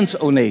your hands,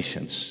 O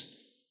nations.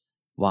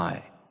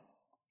 Why?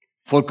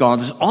 For God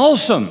is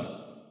awesome.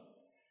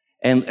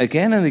 And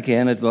again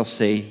it will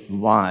say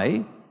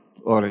why,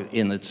 or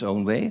in its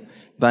own way,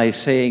 by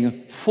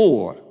saying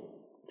for.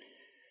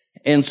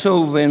 And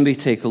so when we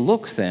take a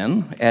look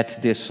then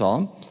at this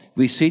psalm,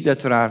 we see that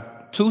there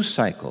are two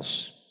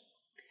cycles.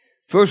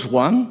 Verse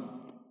 1,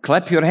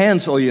 clap your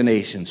hands, all you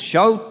nations.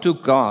 Shout to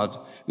God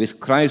with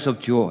cries of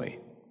joy.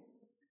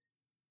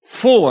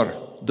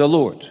 For the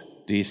Lord.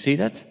 Do you see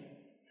that?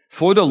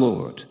 For the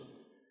Lord.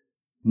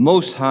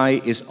 Most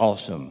High is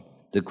awesome,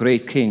 the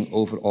great King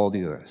over all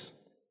the earth.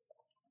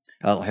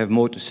 I'll have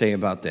more to say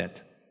about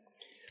that.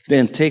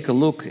 Then take a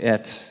look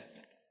at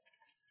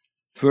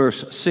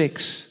verse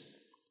 6.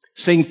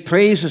 Sing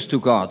praises to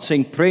God.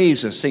 Sing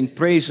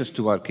praises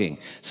to our King.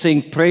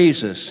 Sing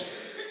praises.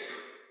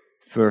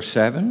 Verse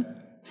 7.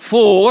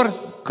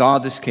 For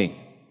God is King.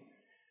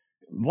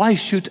 Why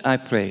should I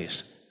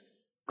praise?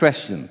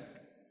 Question.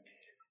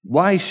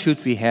 Why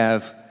should we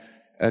have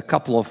a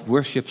couple of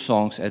worship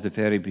songs at the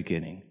very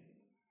beginning?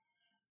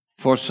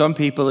 For some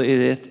people,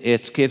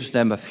 it gives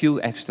them a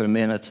few extra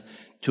minutes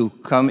to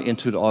come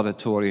into the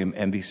auditorium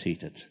and be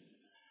seated.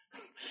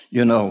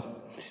 You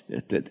know,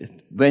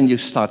 when you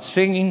start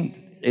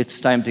singing, it's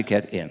time to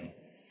get in.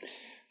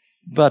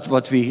 But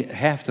what we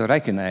have to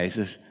recognize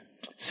is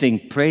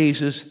sing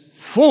praises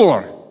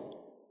for.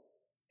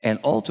 And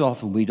all too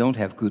often we don't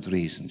have good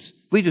reasons.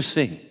 We just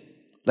sing.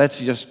 Let's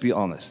just be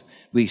honest.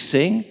 We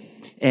sing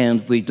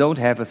and we don't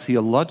have a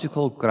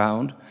theological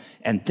ground.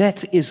 And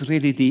that is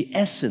really the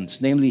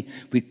essence. Namely,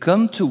 we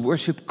come to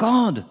worship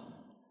God.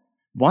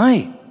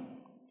 Why?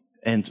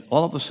 And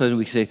all of a sudden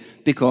we say,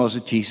 because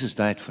Jesus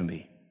died for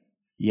me.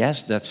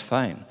 Yes, that's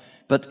fine.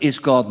 But is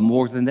God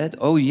more than that?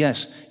 Oh,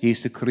 yes,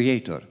 He's the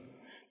Creator.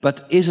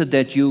 But is it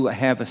that you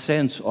have a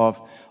sense of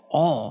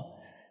awe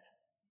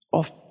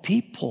of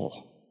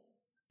people?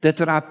 That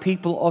there are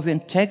people of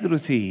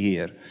integrity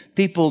here,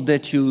 people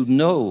that you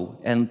know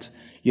and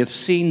you've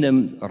seen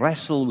them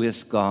wrestle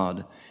with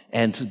God,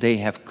 and they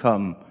have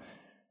come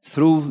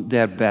through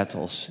their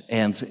battles,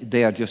 and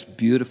they are just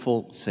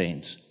beautiful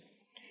saints.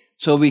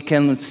 So we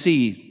can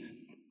see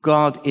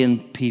God in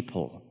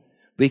people.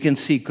 We can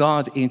see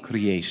God in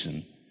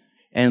creation.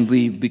 And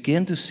we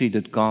begin to see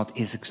that God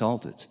is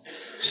exalted.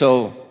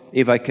 So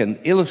if I can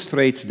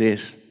illustrate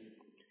this,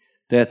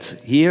 that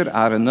here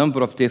are a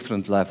number of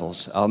different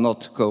levels. I'll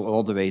not go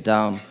all the way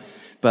down,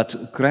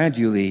 but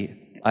gradually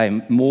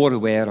I'm more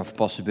aware of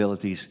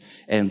possibilities.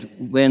 And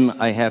when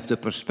I have the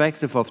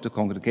perspective of the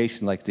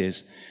congregation like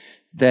this,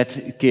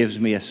 that gives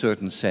me a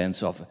certain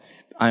sense of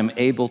I'm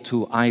able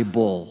to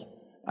eyeball.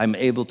 I'm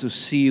able to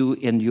see you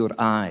in your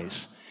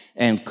eyes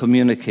and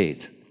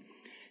communicate.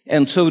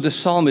 And so the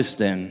psalmist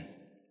then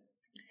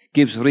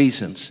gives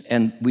reasons,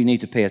 and we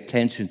need to pay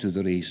attention to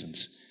the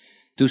reasons.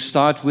 To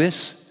start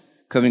with,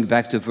 coming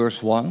back to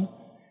verse 1,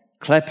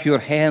 clap your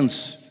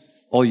hands,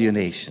 all you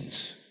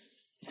nations.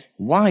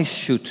 Why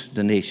should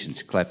the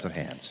nations clap their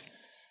hands?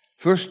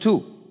 Verse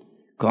 2,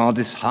 God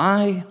is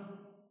high,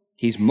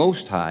 He's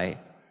most high,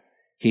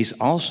 He's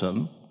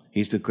awesome,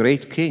 He's the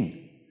great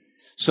King.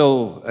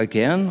 So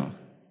again,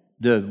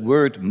 the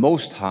word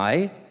most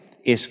high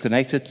is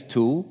connected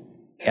to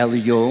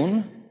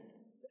Elyon,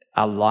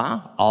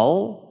 Allah,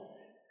 Al.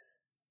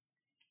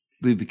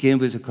 We begin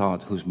with a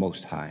God who's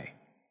most high.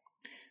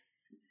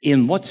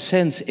 In what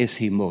sense is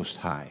He most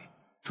high?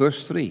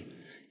 Verse 3,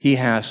 He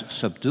has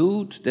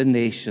subdued the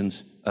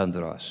nations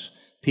under us.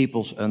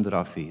 peoples under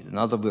our feet. In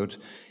other words,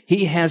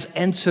 he has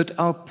answered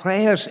our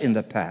prayers in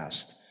the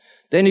past.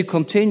 Then he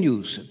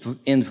continues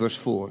in verse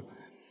 4.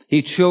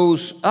 He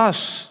chose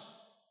us,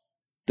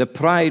 the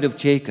pride of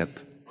Jacob,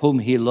 whom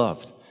he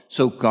loved.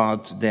 So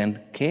God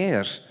then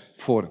cares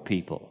for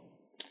people.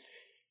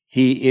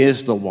 He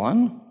is the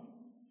one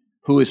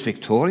who is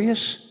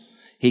victorious.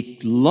 He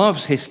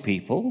loves his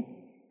people.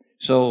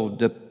 So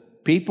the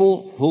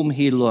people whom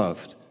he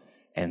loved.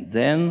 And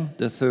then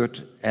the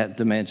third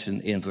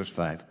dimension in verse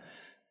 5.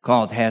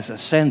 God has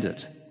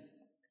ascended.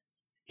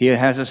 He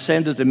has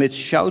ascended amid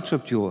shouts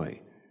of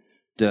joy.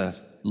 The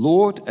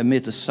Lord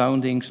amid the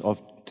soundings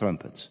of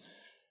trumpets.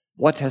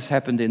 What has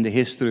happened in the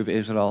history of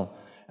Israel?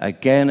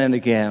 Again and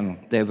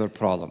again, there were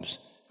problems.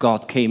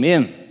 God came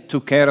in,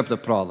 took care of the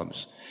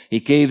problems. He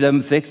gave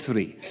them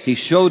victory. He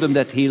showed them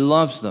that he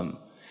loves them.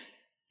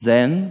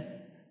 Then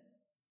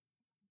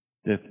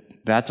the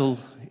battle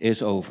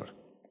is over.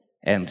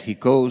 And he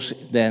goes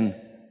then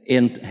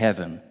in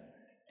heaven.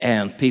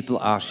 And people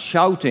are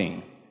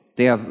shouting.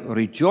 They are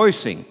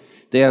rejoicing.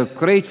 They are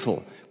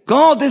grateful.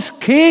 God is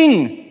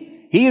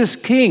king. He is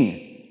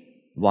king.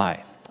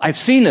 Why? I've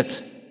seen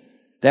it.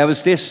 There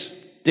was this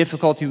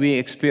difficulty we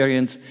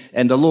experienced,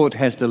 and the Lord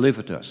has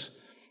delivered us.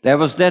 There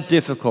was that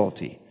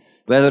difficulty,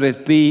 whether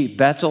it be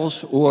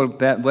battles or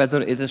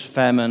whether it is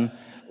famine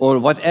or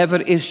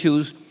whatever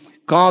issues,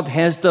 God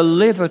has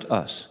delivered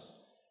us.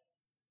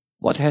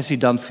 What has he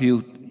done for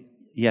you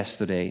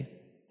yesterday?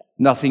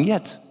 Nothing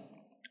yet.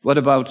 What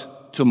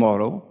about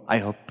tomorrow? I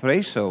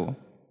pray so.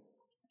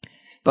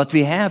 But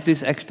we have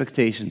this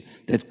expectation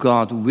that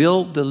God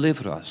will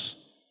deliver us.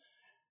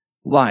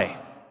 Why?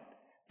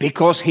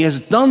 Because he has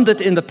done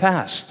that in the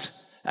past,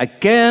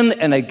 again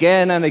and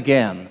again and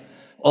again.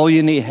 All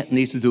you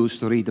need to do is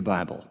to read the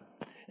Bible.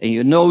 And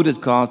you know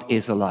that God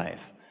is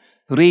alive.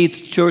 Read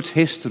church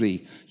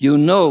history. You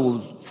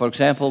know, for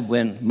example,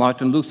 when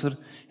Martin Luther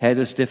had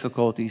his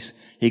difficulties,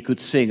 he could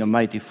sing, "A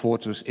mighty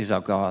fortress is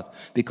our God,"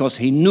 because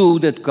he knew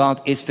that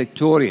God is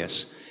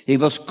victorious. He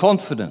was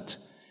confident.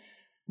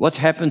 What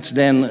happened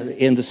then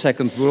in the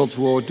Second World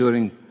War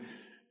during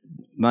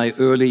my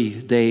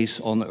early days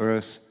on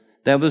earth?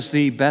 There was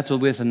the battle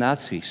with the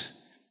Nazis.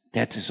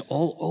 That is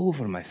all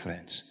over, my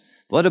friends.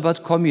 What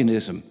about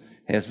communism?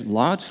 Has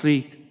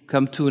largely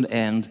come to an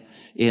end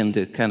in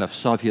the kind of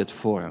Soviet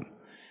forum.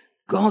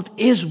 God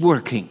is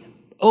working.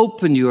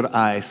 Open your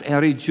eyes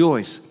and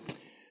rejoice.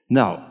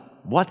 Now,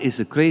 what is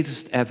the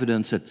greatest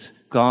evidence that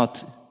God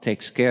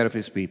takes care of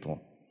his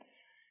people?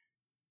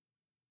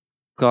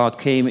 God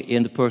came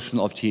in the person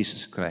of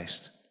Jesus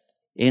Christ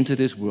into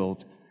this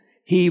world.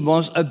 He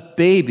was a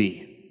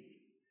baby.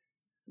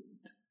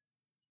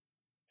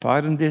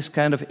 Pardon this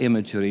kind of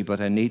imagery,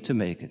 but I need to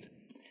make it.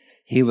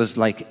 He was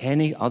like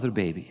any other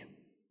baby.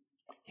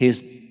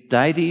 His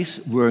daddies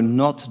were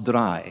not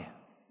dry.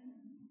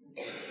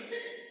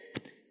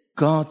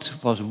 God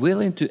was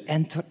willing to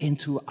enter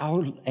into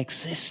our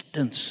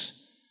existence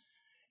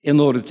in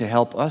order to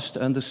help us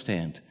to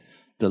understand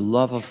the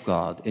love of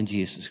God in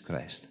Jesus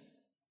Christ.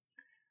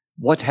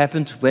 What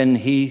happened when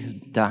he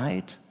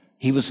died?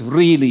 He was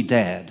really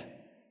dead.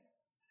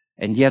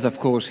 And yet, of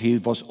course, he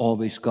was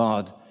always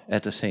God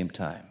at the same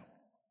time.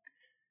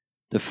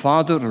 The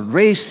Father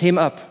raised him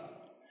up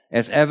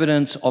as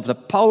evidence of the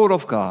power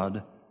of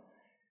God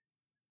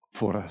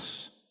for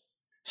us,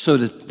 so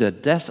that the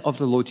death of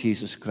the Lord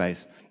Jesus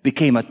Christ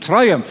became a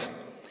triumph.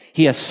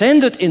 He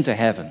ascended into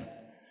heaven.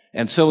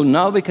 And so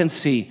now we can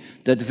see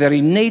that the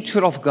very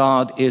nature of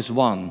God is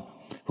one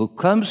who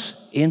comes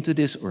into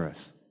this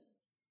earth.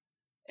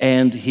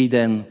 And he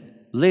then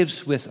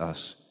lives with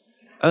us,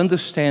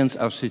 understands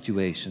our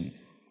situation,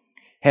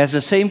 has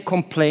the same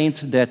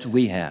complaint that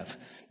we have.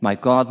 My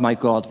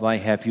God, why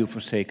have you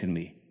forsaken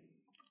me?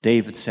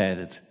 David said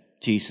it.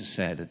 Jesus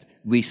said it.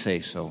 We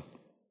say so.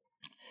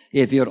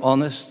 If you're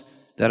honest,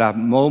 there are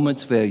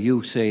moments where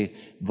you say,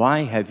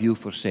 why have you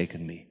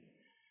forsaken me?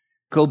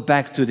 Go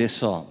back to this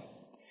psalm.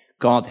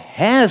 God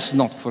has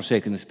not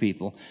forsaken his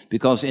people,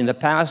 because in the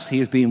past he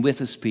has been with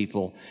his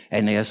people,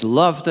 and he has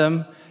loved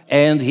them,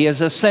 and he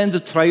has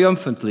ascended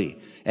triumphantly.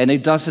 And he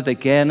does it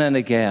again and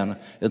again,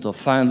 until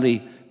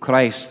finally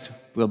Christ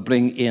will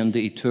bring in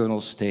the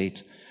eternal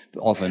state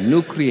of a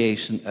new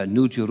creation, a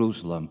new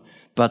Jerusalem.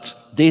 But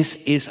this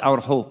is our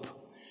hope.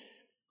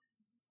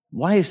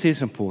 Why is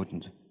this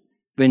important?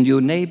 When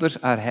your neighbors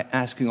are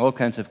asking all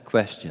kinds of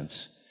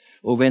questions,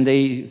 or when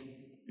they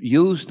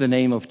use the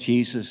name of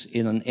Jesus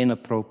in an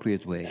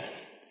inappropriate way,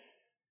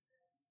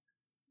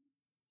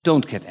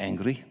 don't get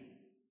angry,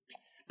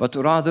 but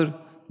rather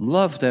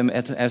love them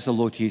as the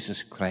Lord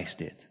Jesus Christ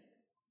did.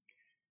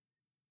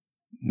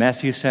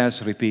 Matthew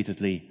says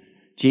repeatedly,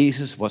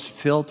 Jesus was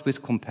filled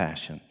with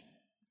compassion.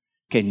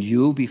 Can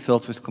you be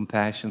filled with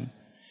compassion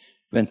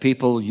when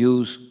people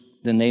use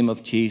the name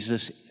of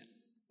Jesus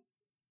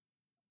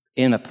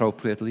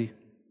inappropriately?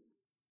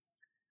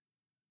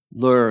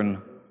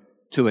 Learn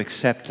to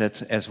accept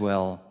it as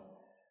well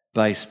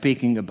by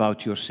speaking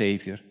about your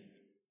Savior,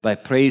 by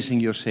praising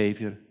your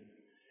Savior.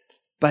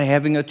 by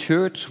having a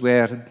church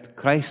where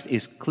Christ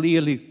is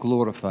clearly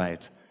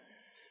glorified.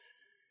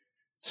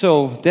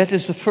 So that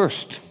is the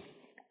first.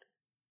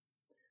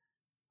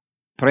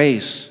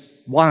 Praise.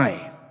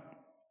 Why?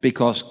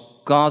 Because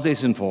God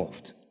is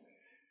involved.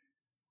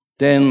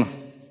 Then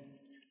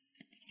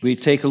we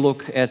take a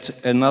look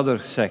at another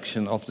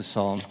section of the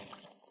psalm,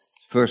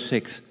 verse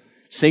 6.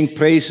 Sing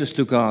praises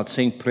to God,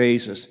 sing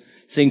praises.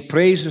 Sing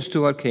praises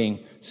to our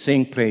King,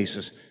 sing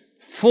praises.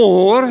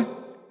 For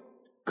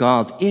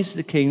God is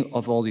the King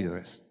of all the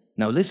earth.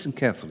 Now listen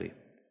carefully.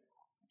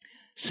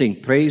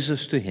 Sing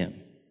praises to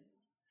him.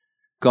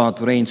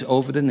 God reigns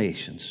over the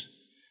nations.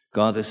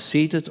 God is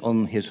seated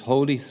on his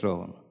holy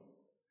throne.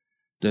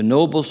 The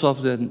nobles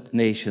of the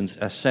nations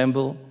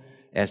assemble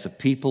as the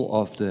people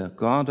of the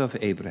God of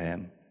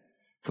Abraham,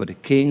 for the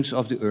kings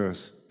of the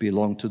earth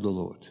belong to the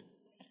Lord.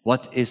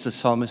 What is the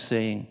psalmist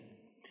saying?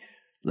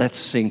 Let's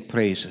sing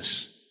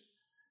praises,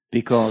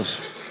 because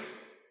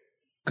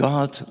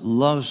God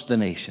loves the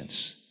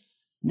nations.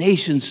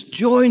 Nations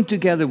join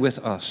together with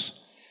us,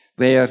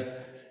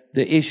 where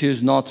the issue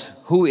is not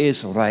who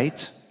is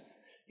right.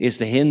 Is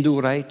the Hindu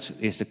right?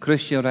 Is the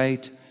Christian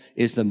right?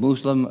 Is the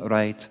Muslim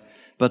right?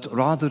 But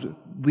rather,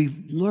 we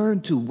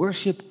learn to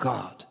worship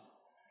God.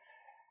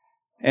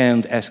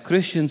 And as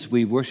Christians,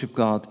 we worship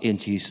God in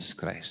Jesus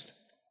Christ.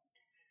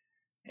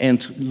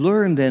 And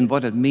learn then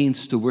what it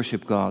means to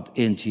worship God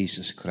in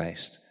Jesus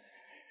Christ.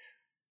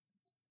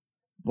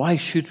 Why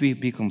should we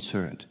be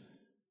concerned?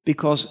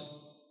 Because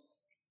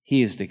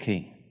he is the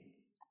King.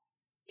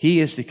 He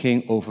is the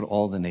King over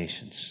all the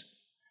nations.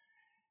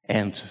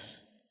 And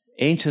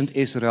ancient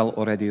Israel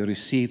already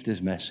received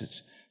this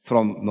message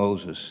from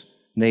Moses,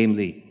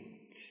 namely,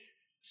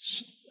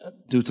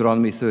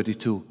 Deuteronomy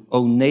 32,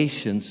 O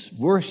nations,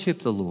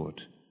 worship the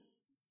Lord.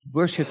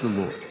 Worship the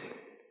Lord.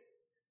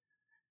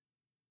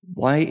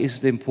 Why is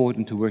it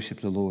important to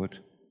worship the Lord?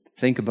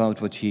 Think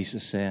about what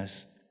Jesus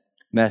says.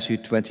 Matthew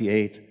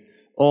 28,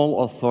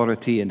 all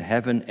authority in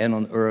heaven and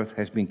on earth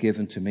has been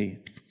given to me.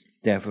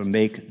 Therefore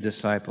make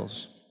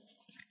disciples.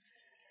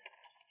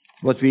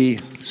 What we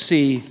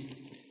see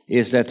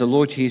is that the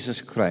Lord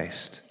Jesus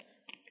Christ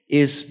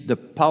is the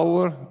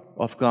power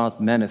of God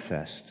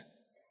manifest.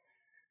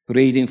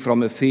 Reading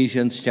from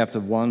Ephesians chapter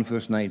 1,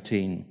 verse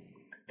 19.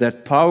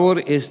 That power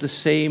is the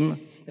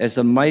same as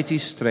the mighty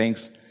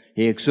strength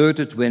he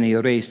exerted when he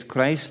raised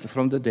Christ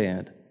from the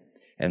dead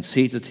and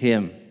seated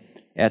him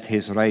at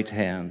his right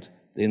hand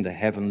in the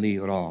heavenly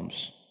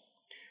realms.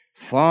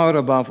 Far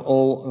above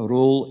all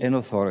rule and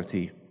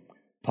authority,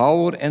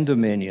 power and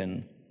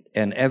dominion,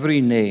 and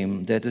every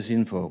name that is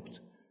invoked,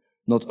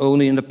 not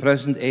only in the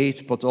present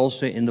age, but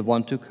also in the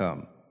one to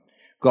come.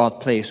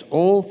 God placed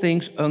all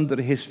things under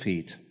his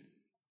feet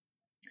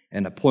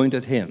and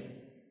appointed him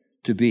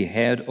to be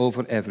head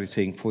over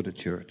everything for the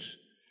church,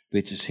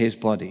 which is his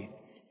body,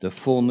 the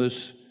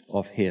fullness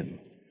of him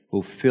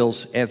who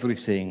fills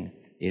everything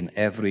in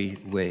every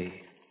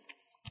way.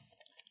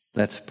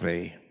 Let's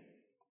pray.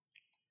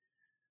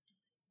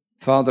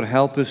 Father,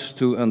 help us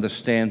to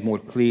understand more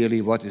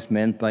clearly what is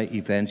meant by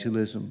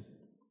evangelism.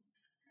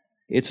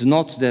 It's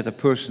not that a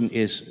person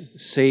is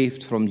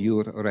saved from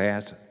your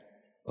wrath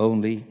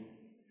only.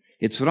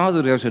 It's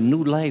rather there's a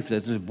new life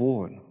that is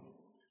born,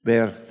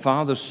 where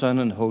Father, Son,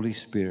 and Holy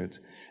Spirit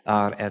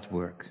are at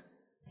work,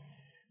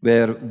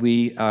 where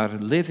we are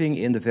living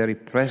in the very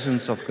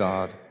presence of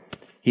God.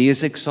 He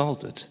is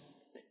exalted.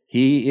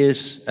 He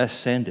is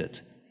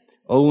ascended,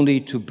 only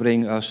to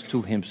bring us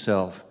to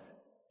himself,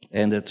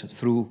 and that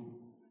through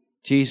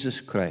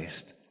Jesus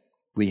Christ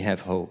we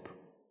have hope.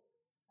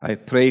 I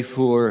pray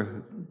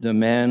for the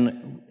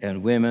men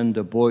and women,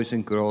 the boys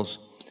and girls,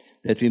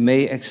 that we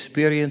may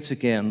experience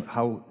again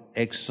how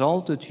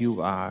exalted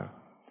you are,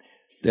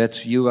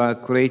 that you are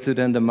greater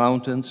than the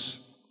mountains,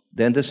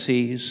 than the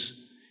seas,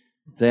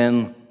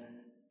 than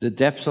the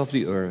depths of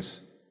the earth.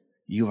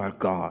 You are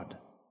God.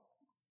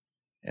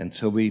 And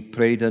so we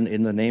pray then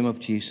in the name of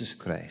Jesus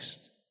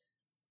Christ.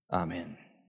 Amen.